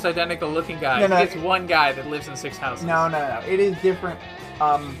it's not just identical looking guys. No. It's one guy that lives in 6 houses. No. It is different.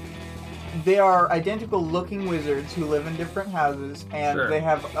 They are identical looking wizards who live in different houses, and Sure. they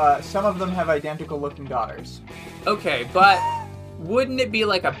have some of them have identical looking daughters. Okay, but wouldn't it be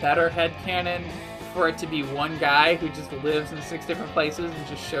like a better headcanon for it to be one guy who just lives in 6 different places and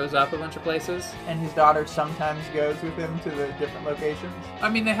just shows up a bunch of places? And his daughter sometimes goes with him to the different locations. I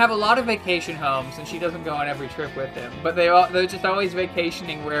mean, they have a lot of vacation homes, and she doesn't go on every trip with him. But they're just always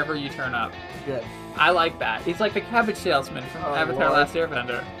vacationing wherever you turn up. Good. I like that. He's like the cabbage salesman from Oh, Avatar: Lord. Last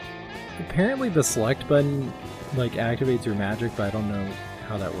Airbender. Apparently the select button activates your magic, but I don't know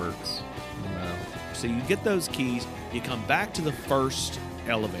how that works. I don't know. So you get those keys, you come back to the first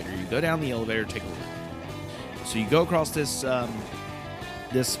elevator. You go down the elevator, take a look. So you go across this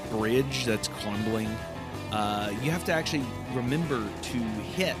this bridge that's crumbling. You have to actually remember to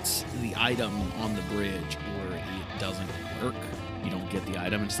hit the item on the bridge, or it doesn't work. You don't get the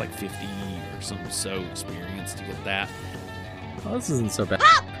item. It's like 50 or some experience to get that. Oh, this isn't so bad.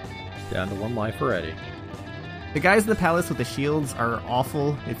 Down to 1 life already. The guys in the palace with the shields are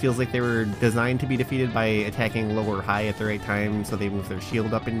awful. It feels like they were designed to be defeated by attacking low or high at the right time, so they move their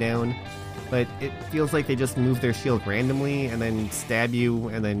shield up and down. But it feels like they just move their shield randomly and then stab you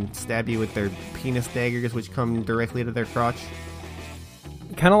with their penis daggers, which come directly to their crotch.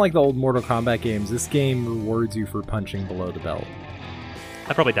 Kind of like the old Mortal Kombat games, this game rewards you for punching below the belt.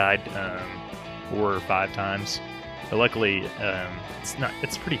 I probably died 4 or 5 times, but luckily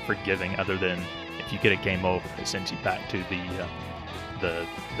it's pretty forgiving. Other than if you get a game over, it sends you back to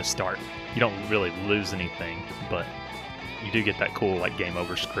the start. You don't really lose anything, but you do get that cool game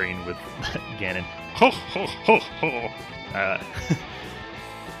over screen with Ganon. Ho ho ho ho.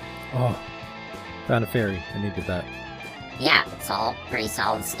 Oh, found a fairy. I needed that. Yeah, it's all pretty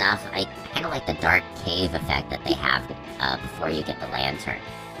solid stuff. I kind of like the dark cave effect that they have before you get the lantern.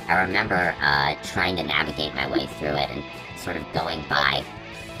 I remember trying to navigate my way through it and sort of going by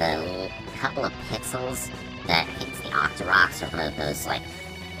the couple of pixels that hits the Octoroks, or one of those,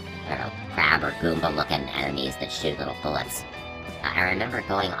 crab or Goomba looking enemies that shoot little bullets. I remember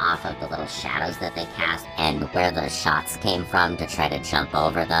going off of the little shadows that they cast and where those shots came from to try to jump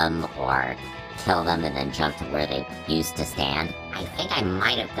over them or kill them and then jump to where they used to stand. I think I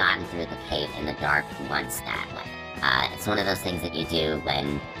might have gotten through the cave in the dark once that way. It's one of those things that you do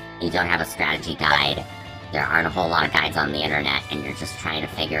when you don't have a strategy guide. There aren't a whole lot of guides on the internet, and you're just trying to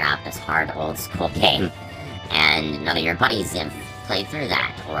figure out this hard old school game, and none of your buddies have played through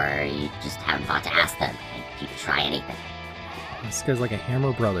that, or you just haven't thought to ask them, and you try anything. This guy's like a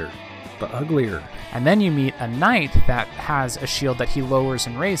Hammer Brother, but uglier. And then you meet a knight that has a shield that he lowers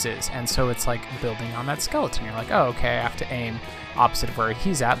and raises, and so it's like building on that skeleton. You're like, oh, okay, I have to aim opposite of where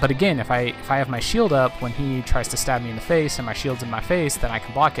he's at. But again, if I have my shield up when he tries to stab me in the face, and my shield's in my face, then I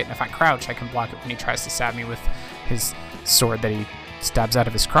can block it. And if I crouch, I can block it when he tries to stab me with his sword that he stabs out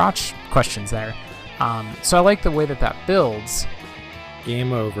of his crotch. Questions there. So I like the way that builds.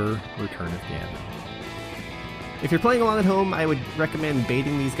 Game over. Return of Ganon. If you're playing along at home, I would recommend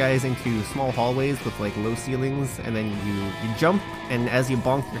baiting these guys into small hallways with low ceilings, and then you jump, and as you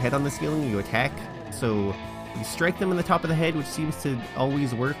bonk your head on the ceiling, you attack. So you strike them in the top of the head, which seems to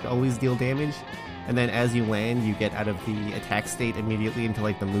always work, always deal damage. And then as you land, you get out of the attack state immediately into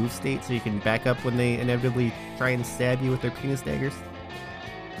the move state, so you can back up when they inevitably try and stab you with their penis daggers.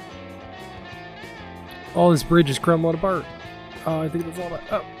 All this bridge is crumbling apart. Oh, I think that's all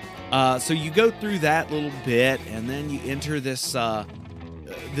that. Oh. So you go through that little bit, and then you enter this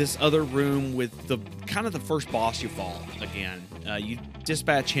this other room with the kind of the first boss you fought again. You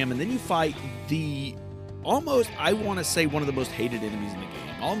dispatch him, and then you fight the almost, I want to say, one of the most hated enemies in the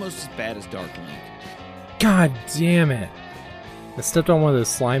game. Almost as bad as Dark Link. God damn it. I stepped on one of those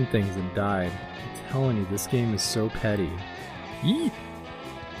slime things and died. I'm telling you, this game is so petty. Yee.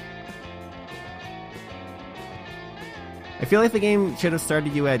 I feel like the game should have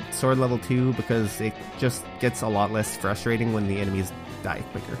started you at sword level 2 because it just gets a lot less frustrating when the enemies die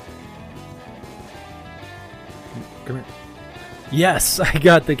quicker. Come here. Yes, I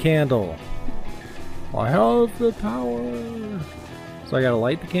got the candle. I have the power. So I gotta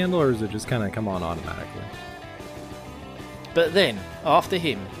light the candle, or does it just kind of come on automatically? But then, after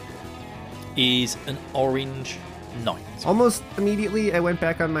him, is an orange knight. Almost immediately, I went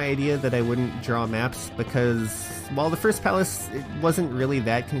back on my idea that I wouldn't draw maps because while the first palace, it wasn't really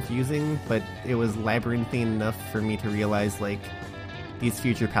that confusing, but it was labyrinthine enough for me to realize, like, these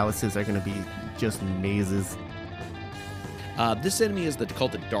future palaces are going to be just mazes. This enemy is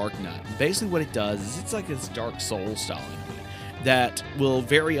called the Dark Nut. Basically what it does is it's like this Dark Soul style enemy that will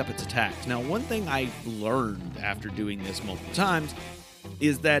vary up its attacks. Now, one thing I learned after doing this multiple times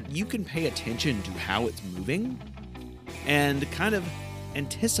is that you can pay attention to how it's moving and kind of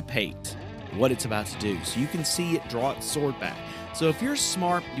anticipate what it's about to do. So you can see it draw its sword back. So if you're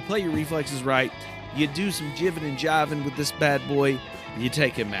smart, you play your reflexes right, you do some jiving and jiving with this bad boy, you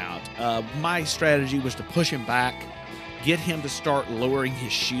take him out. My strategy was to push him back, get him to start lowering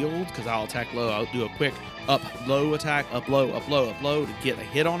his shield, because I'll attack low. I'll do a quick up-low attack, up-low, up-low, up-low to get a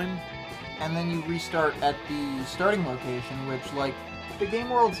hit on him. And then you restart at the starting location, which, like, the game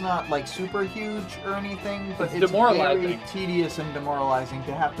world's not, like, super huge or anything, but it's very tedious and demoralizing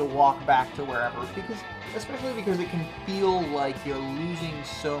to have to walk back to wherever, especially because it can feel like you're losing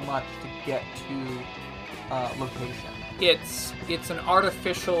so much to get to location. It's an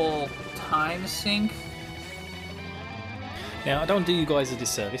artificial time sink. Now, I don't do you guys a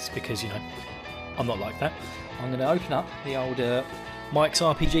disservice because, I'm not like that. I'm going to open up the old Mike's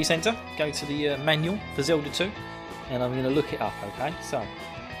RPG Center, go to the manual for Zelda 2, and I'm going to look it up, okay? So,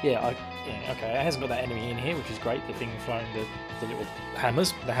 okay, it hasn't got that enemy in here, which is great, the thing throwing the little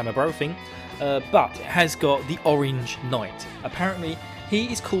hammers, the hammer bro thing, but it has got the Orange Knight. Apparently,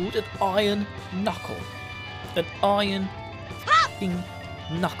 he is called an Iron Knuckle. An Iron f***ing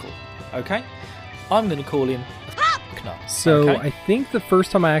Knuckle, okay? I'm going to call him Knut. So, okay? I think the first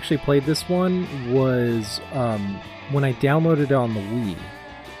time I actually played this one was when I downloaded it on the Wii.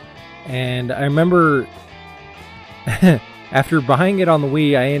 And I remember after buying it on the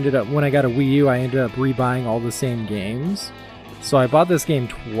Wii, when I got a Wii U, I ended up rebuying all the same games. So I bought this game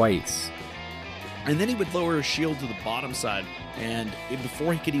twice. And then he would lower his shield to the bottom side, and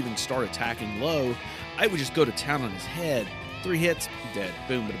before he could even start attacking low, I would just go to town on his head. 3 hits, dead.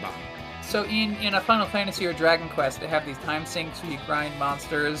 Boom, bada bang. So in a Final Fantasy or Dragon Quest, they have these time sinks where you grind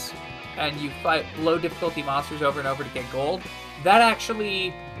monsters and you fight low difficulty monsters over and over to get gold. That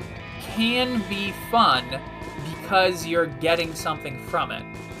actually can be fun because you're getting something from it.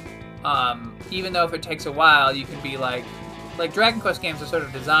 Even though if it takes a while, you can be like Dragon Quest games are sort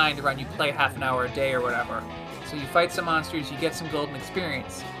of designed to run you play half an hour a day or whatever. So you fight some monsters, you get some golden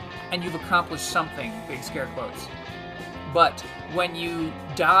experience, and you've accomplished something, big scare quotes. But when you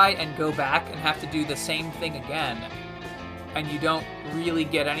die and go back and have to do the same thing again, and you don't really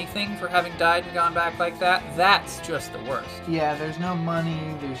get anything for having died and gone back like that, that's just the worst. Yeah, there's no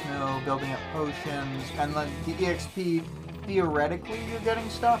money, there's no building up potions, and the EXP, theoretically you're getting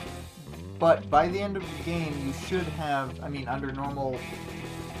stuff, but by the end of the game you should have,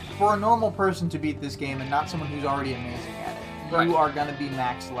 for a normal person to beat this game and not someone who's already amazing at it, you are going to be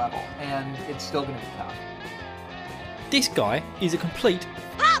max level, and it's still going to be tough. This guy is a complete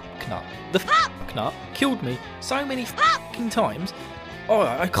nut. The nut killed me so many times. Oh,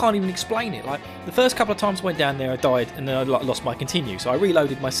 I can't even explain it. Like, the first couple of times I went down there, I died, and then I lost my continue. So I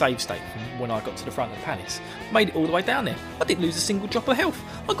reloaded my save state from when I got to the front of the palace. Made it all the way down there. I didn't lose a single drop of health.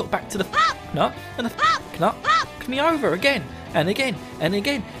 I got back to the nut, and the nut knocked me over again, and again, and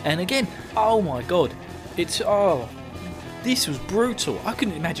again, and again. Oh my god. This was brutal. I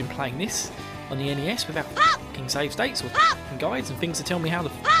couldn't imagine playing this on the NES without fucking save states or fucking guides and things to tell me how the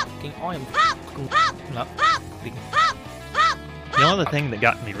fucking I am nut. The only thing that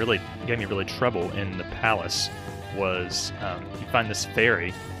gave me really trouble in the palace was you find this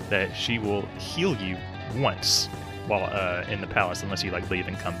fairy that she will heal you once while in the palace unless you leave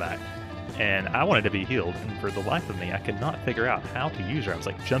and come back. And I wanted to be healed, and for the life of me, I could not figure out how to use her. I was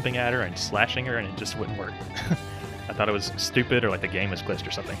jumping at her and slashing her, and it just wouldn't work. I thought thought it was stupid or like the game was glitched or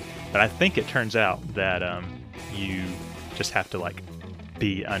something. But I think it turns out that you just have to like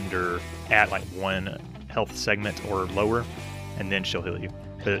be at like 1 health segment or lower, and then she'll heal you.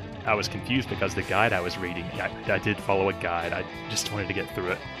 But I was confused because the guide I was reading, I did follow a guide. I just wanted to get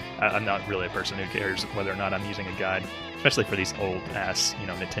through it. I'm not really a person who cares whether or not I'm using a guide, especially for these old ass,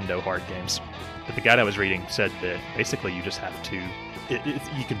 Nintendo hard games. But the guide I was reading said that basically you just have to,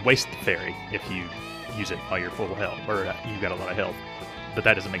 you can waste the fairy if you use it while you're full health, or you got a lot of health. But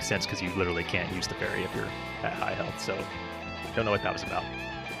that doesn't make sense because you literally can't use the fairy if you're at high health. So don't know what that was about.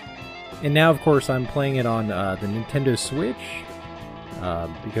 And now, of course, I'm playing it on the Nintendo Switch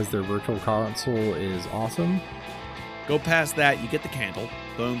because their Virtual Console is awesome. Go past that, you get the candle.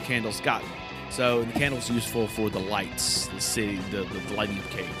 Boom, candle's gotten. So the candle's useful for the lights, the city, the lighting of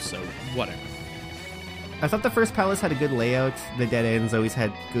caves, so whatever. I thought the first palace had a good layout. The dead ends always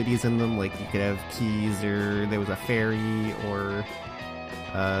had goodies in them, like you could have keys, or there was a fairy, or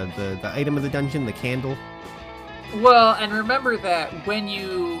the item of the dungeon, the candle. Well, and remember that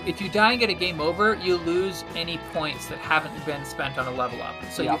if you die and get a game over, you lose any points that haven't been spent on a level up.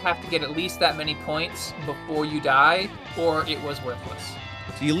 So you have to get at least that many points before you die, or it was worthless.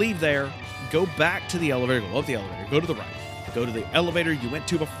 So you leave there, go back to the elevator, go up the elevator, go to the right. Go to the elevator you went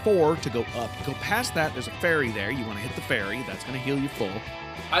to before to go up. Go past that, there's a fairy there. You want to hit the fairy, that's going to heal you full.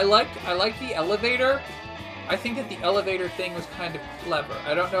 I like the elevator. I think that the elevator thing was kind of clever.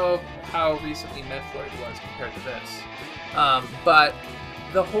 I don't know how recently Metroid was compared to this. But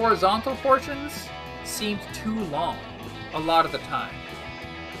the horizontal portions seemed too long a lot of the time.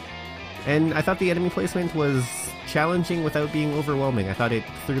 And I thought the enemy placement was challenging without being overwhelming. I thought it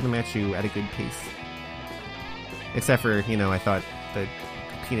threw them at you at a good pace. Except for, I thought the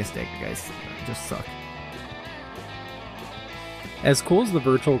penis dagger guys just suck. As cool as the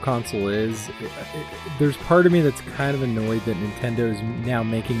Virtual Console is, there's part of me that's kind of annoyed that Nintendo is now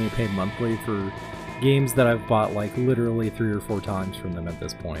making me pay monthly for games that I've bought like literally 3 or 4 times from them at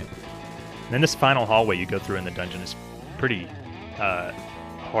this point. And then this final hallway you go through in the dungeon is pretty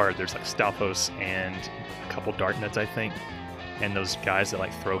hard. There's like Stalfos and a couple Darknuts, I think. And those guys that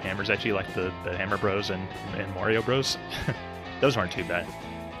like throw hammers at you, like the Hammer Bros and Mario Bros. Those aren't too bad.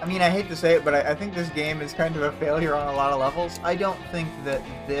 I mean, I hate to say it, but I think this game is kind of a failure on a lot of levels. I don't think that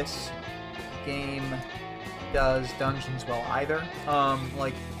this game does dungeons well either.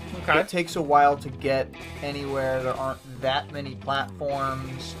 It takes a while to get anywhere. There aren't that many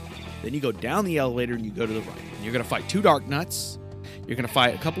platforms. Then you go down the elevator and you go to the right. And you're going to fight 2 Darknuts. You're going to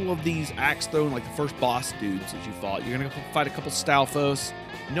fight a couple of these axe throwing, like the first boss dudes that you fought. You're going to fight a couple Stalfos.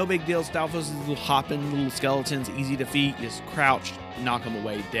 No big deal. Stalfos is little hopping little skeletons, easy to defeat. You just crouch, knock them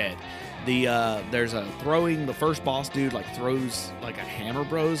away, dead. There's a throwing, the first boss dude like throws like a Hammer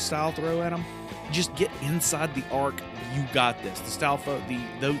Bros style throw at him. Just get inside the arc. You got this. The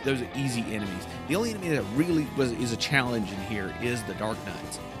Stalfo, those are easy enemies. The only enemy that really is a challenge in here is the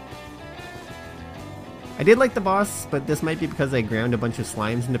Darknuts. I did like the boss, but this might be because I ground a bunch of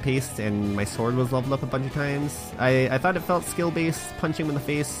slimes into paste and my sword was leveled up a bunch of times. I thought it felt skill-based, punching him in the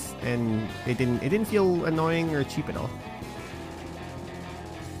face, and it didn't feel annoying or cheap at all.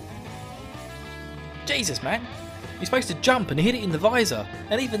 Jesus, man. You're supposed to jump and hit it in the visor,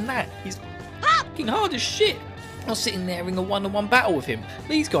 and even that, he's fucking hard as shit. I was sitting there in a one-on-one battle with him.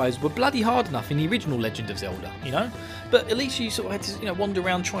 These guys were bloody hard enough in the original Legend of Zelda, But at least you sort of had to, wander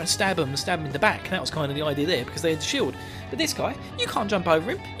around trying to stab him in the back. And that was kind of the idea there, because they had the shield. But this guy, you can't jump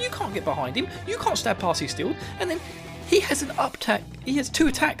over him, you can't get behind him, you can't stab past his shield, and then he has an up attack. He has 2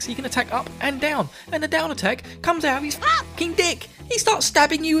 attacks. He can attack up and down. And the down attack comes out of his fucking dick. He starts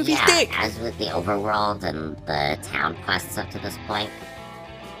stabbing you with his dick. As with the overworld and the town quests up to this point,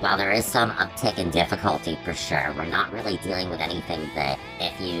 while there is some uptick in difficulty for sure, we're not really dealing with anything that,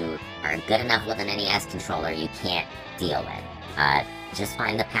 if you are good enough with an NES controller, you can't deal with. Just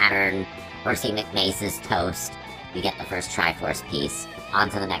find the pattern, Horsey McMace's toast, you get the first Triforce piece,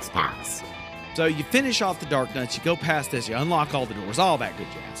 on to the next palace. So you finish off the Darknuts, you go past this, you unlock all the doors, all that good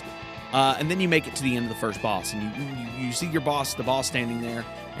jazz. And then you make it to the end of the first boss, and you see the boss standing there,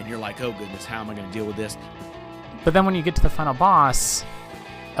 and you're like, oh goodness, how am I going to deal with this? But then when you get to the final boss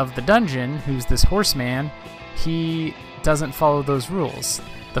of the dungeon, who's this horseman, he doesn't follow those rules.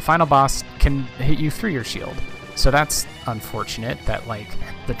 The final boss can hit you through your shield. So that's unfortunate that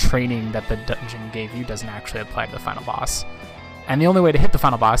the training that the dungeon gave you doesn't actually apply to the final boss. And the only way to hit the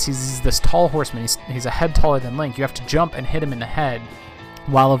final boss, he's this tall horseman. He's a head taller than Link. You have to jump and hit him in the head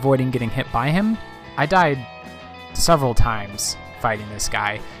while avoiding getting hit by him. I died several times fighting this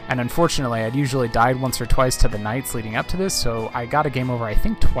guy. And unfortunately, I'd usually died once or twice to the knights leading up to this, so I got a game over, I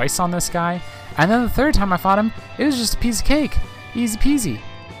think, twice on this guy. And then the third time I fought him, it was just a piece of cake. Easy peasy.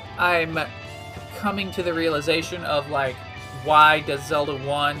 I'm coming to the realization of, like, why does Zelda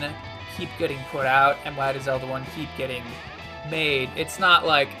 1 keep getting put out, and why does Zelda 1 keep getting made? It's not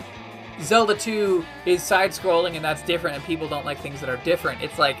like Zelda 2 is side-scrolling and that's different and people don't like things that are different.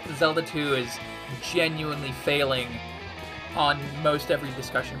 It's like Zelda 2 is genuinely failing on most every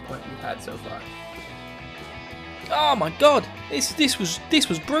discussion point we've had so far. Oh my god, this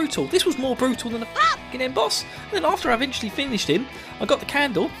was brutal. This was more brutal than the fucking end boss. And then after I eventually finished him, I got the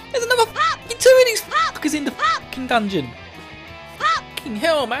candle. There's another fucking 2 of these fuckers in the fucking dungeon. Fucking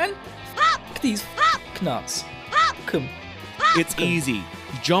hell, man. Fuck these fuck nuts. Fuck 'em. It's easy.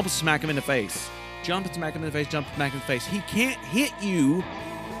 Jump, smack him in the face. Jump and smack him in the face, jump and smack him in the face. He can't hit you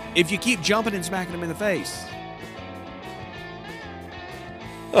if you keep jumping and smacking him in the face.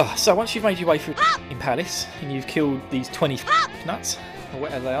 Oh, so once you've made your way through the palace and you've killed these 20 nuts, or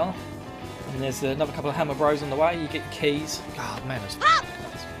whatever they are, and there's another couple of hammer bros on the way, you get your keys. God, man, those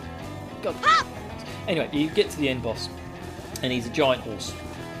nuts. God. Anyway, you get to the end boss, and he's a giant horse.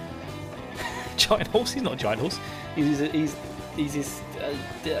 Giant horse? He's not a giant horse. He's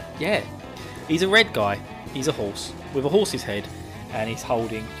a red guy. He's a horse with a horse's head, and he's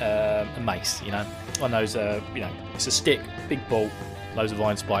holding a mace. You know, one of those. It's a stick, big ball, loads of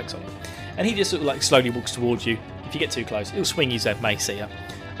iron spikes on it, and he just sort of like slowly walks towards you. If you get too close, he'll swing his mace at you.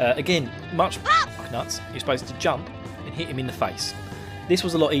 Again, much nuts. You're supposed to jump and hit him in the face. This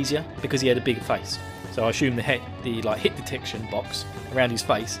was a lot easier because he had a bigger face, so I assume the hit detection box around his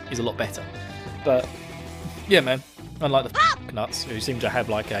face is a lot better. But yeah, man. Unlike the nuts, who seem to have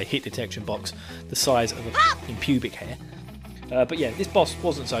like a hit detection box the size of a pubic hair. But yeah, this boss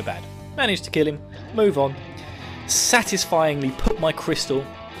wasn't so bad. Managed to kill him, move on, satisfyingly put my crystal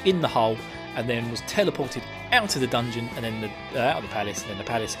in the hole, and then was teleported out of the dungeon, and then out of the palace, and then the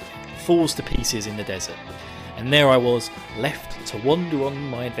palace falls to pieces in the desert. And there I was, left to wander on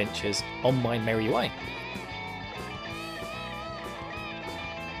my adventures on my merry way.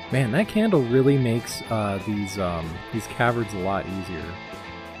 Man, that candle really makes these caverns a lot easier.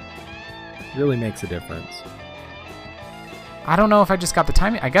 Really makes a difference. I don't know if I just got the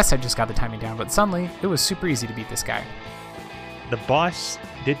timing. I guess I just got the timing down, but suddenly it was super easy to beat this guy. The boss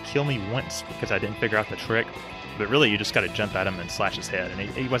did kill me once because I didn't figure out the trick, but really you just got to jump at him and slash his head, and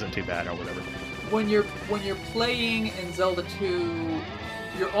he wasn't too bad or whatever. When you're playing in Zelda 2,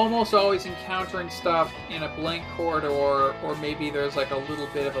 you're almost always encountering stuff in a blank corridor, or maybe there's like a little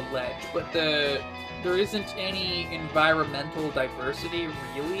bit of a ledge, but there isn't any environmental diversity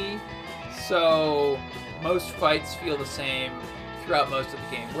really, so most fights feel the same throughout most of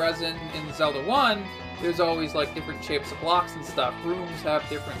the game. Whereas in Zelda 1, there's always like different shapes of blocks and stuff. Rooms have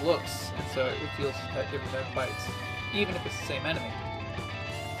different looks, and so it feels different than fights, even if it's the same enemy.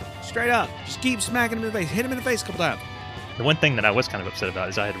 Straight up. Just keep smacking him in the face. Hit him in the face a couple times. The one thing that I was kind of upset about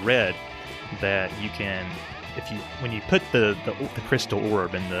is I had read that you can, when you put the crystal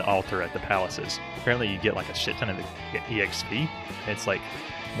orb in the altar at the palaces, apparently you get like a shit ton of EXP. It's like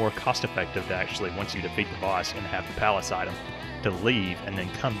more cost effective to actually, once you defeat the boss and have the palace item, to leave and then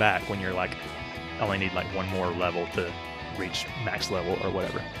come back when you're like only need like one more level to reach max level or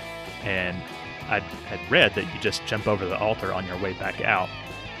whatever. And I had read that you just jump over the altar on your way back out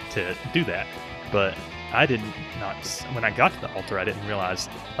to do that, but I did not. When I got to the altar, I didn't realize,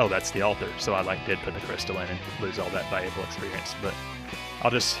 oh, that's the altar. So I did put the crystal in and lose all that valuable experience. But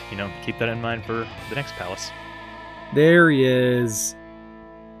I'll just, keep that in mind for the next palace. There he is.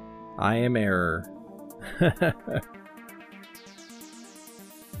 I am Error.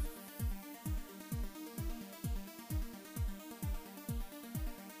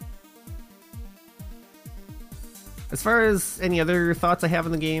 As far as any other thoughts I have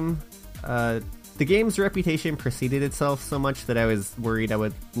on the game, the game's reputation preceded itself so much that I was worried I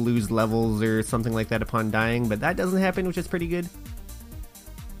would lose levels or something like that upon dying, but that doesn't happen, which is pretty good.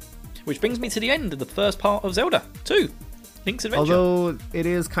 Which brings me to the end of the first part of Zelda 2, Link's Adventure. Although it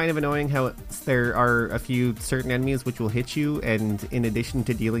is kind of annoying how there are a few certain enemies which will hit you, and in addition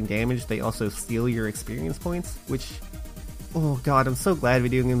to dealing damage, they also steal your experience points, which, oh god, I'm so glad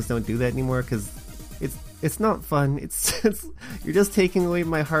video games don't do that anymore, because it's not fun. It's you're just taking away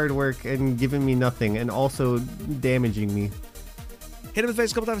my hard work and giving me nothing, and also damaging me. Hit him in the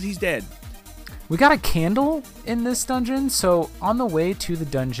face a couple times, he's dead. We got a candle in this dungeon, so on the way to the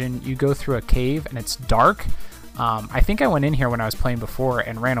dungeon, you go through a cave and it's dark, I think I went in here when I was playing before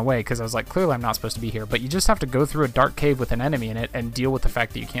and ran away because I was like, clearly I'm not supposed to be here. But you just have to go through a dark cave with an enemy in it and deal with the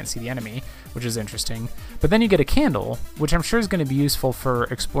fact that you can't see the enemy, which is interesting. But then you get a candle, which I'm sure is going to be useful for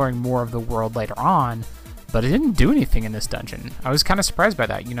exploring more of the world later on. But it didn't do anything in this dungeon. I was kind of surprised by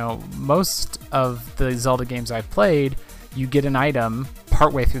that. You know, most of the Zelda games I've played, you get an item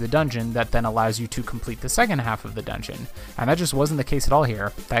partway through the dungeon that then allows you to complete the second half of the dungeon. And that just wasn't the case at all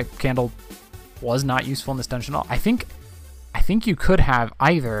here. That candle was not useful in this dungeon at all. I think you could have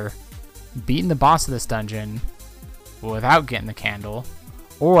either beaten the boss of this dungeon without getting the candle,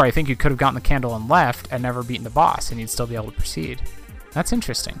 or I think you could have gotten the candle and left and never beaten the boss, and you'd still be able to proceed. That's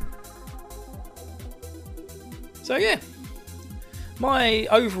interesting. So yeah, my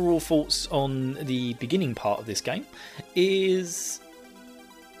overall thoughts on the beginning part of this game is,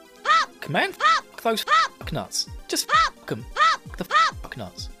 man, fuck those fuck nuts. Just fuck them. Fuck the fuck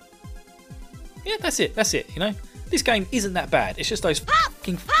nuts. Yeah, that's it, you know? This game isn't that bad. It's just those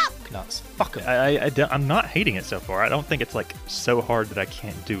fucking fuck nuts. Fuck them. I'm not hating it so far. I don't think it's like so hard that I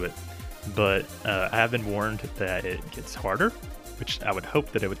can't do it. But I have been warned that it gets harder, which I would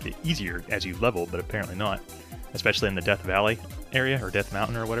hope that it would get easier as you level, but apparently not. Especially in the Death Valley area, or Death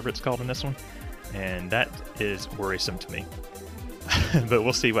Mountain, or whatever it's called in this one. And that is worrisome to me. But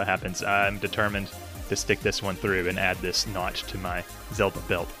we'll see what happens. I'm determined to stick this one through and add this notch to my Zelda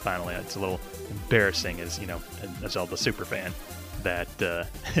belt finally. It's a little embarrassing as, you know, a Zelda super fan that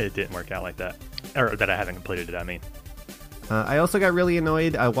it didn't work out like that. Or that I haven't completed it, I mean. I also got really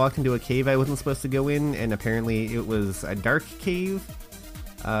annoyed. I walked into a cave I wasn't supposed to go in, and apparently it was a dark cave.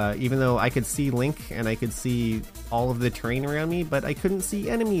 Even though I could see Link and I could see all of the terrain around me, but I couldn't see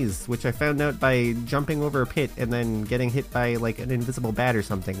enemies, which I found out by jumping over a pit and then getting hit by like an invisible bat or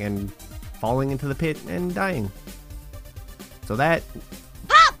something and falling into the pit and dying. So that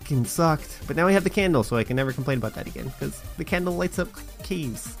fucking sucked. But now I have the candle, so I can never complain about that again, because the candle lights up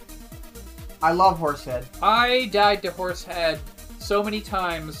caves. I love Horsehead. I died to Horsehead so many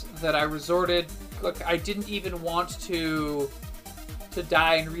times that I resorted... Look, I didn't even want to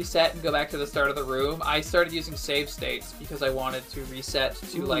die and reset and go back to the start of the room. I started using save states because I wanted to reset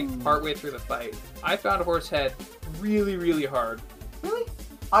to like partway through the fight. I found Horsehead really, really hard. Really?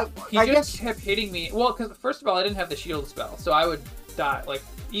 He just kept hitting me. Well, because first of all, I didn't have the shield spell, so I would die. Like,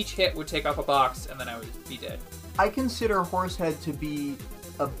 each hit would take off a box, and then I would be dead. I consider Horsehead to be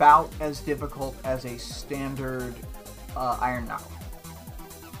about as difficult as a standard Iron Knuckle.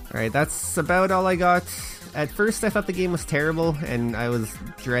 Alright, that's about all I got. At first I thought the game was terrible, and I was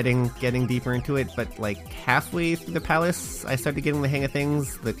dreading getting deeper into it, but like halfway through the palace, I started getting the hang of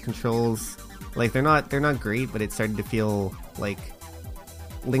things. The controls, like they're not great, but it started to feel like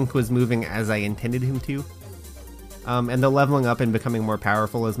Link was moving as I intended him to. And the leveling up and becoming more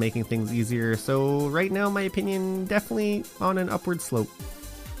powerful is making things easier, so right now my opinion definitely on an upward slope.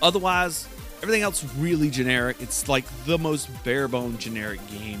 Otherwise, everything else really generic. It's like the most bare-bone generic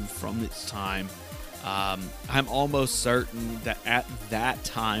game from its time. I'm almost certain that at that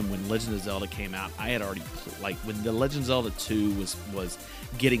time when Legend of Zelda came out, I had already when the Legend of Zelda 2 was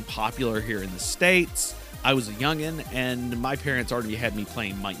getting popular here in the States. I was a youngin', and my parents already had me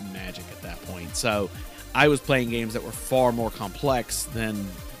playing Might and Magic at that point. So I was playing games that were far more complex than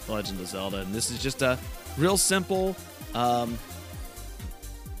Legend of Zelda, and this is just a real simple.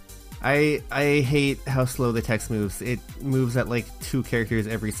 I hate how slow the text moves. It moves at like 2 characters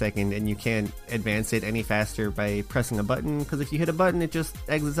every second, and you can't advance it any faster by pressing a button, because if you hit a button, it just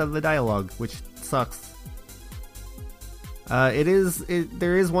exits out of the dialogue, which sucks.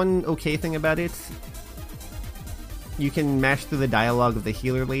 There is one okay thing about it. You can mash through the dialogue of the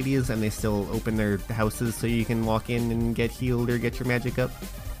healer ladies, and they still open their houses so you can walk in and get healed or get your magic up.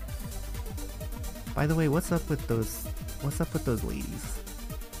 By the way, what's up with those ladies?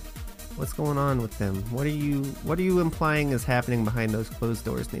 What's going on with them? What are you implying is happening behind those closed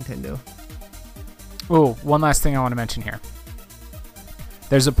doors, Nintendo? Oh, one last thing I want to mention here.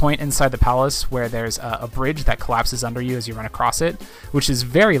 There's a point inside the palace where there's a bridge that collapses under you as you run across it, which is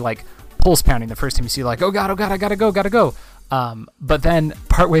very like pulse pounding the first time you see, like, oh god, I gotta go. But then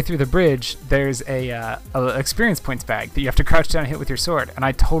partway through the bridge, there's a experience points bag that you have to crouch down and hit with your sword, and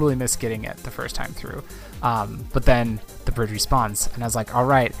I totally missed getting it the first time through. But then the bridge respawns, and I was like, all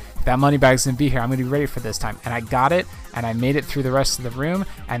right, if that money bag's gonna be here, I'm gonna be ready for this time. And I got it, and I made it through the rest of the room,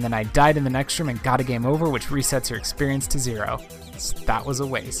 and then I died in the next room and got a game over, which resets your experience to 0. So that was a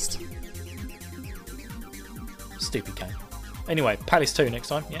waste. Stupid game. Anyway, Palace 2 next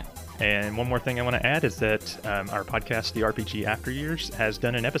time, yeah. And one more thing I want to add is that our podcast, The RPG After Years, has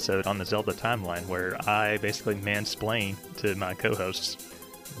done an episode on the Zelda timeline where I basically mansplain to my co-hosts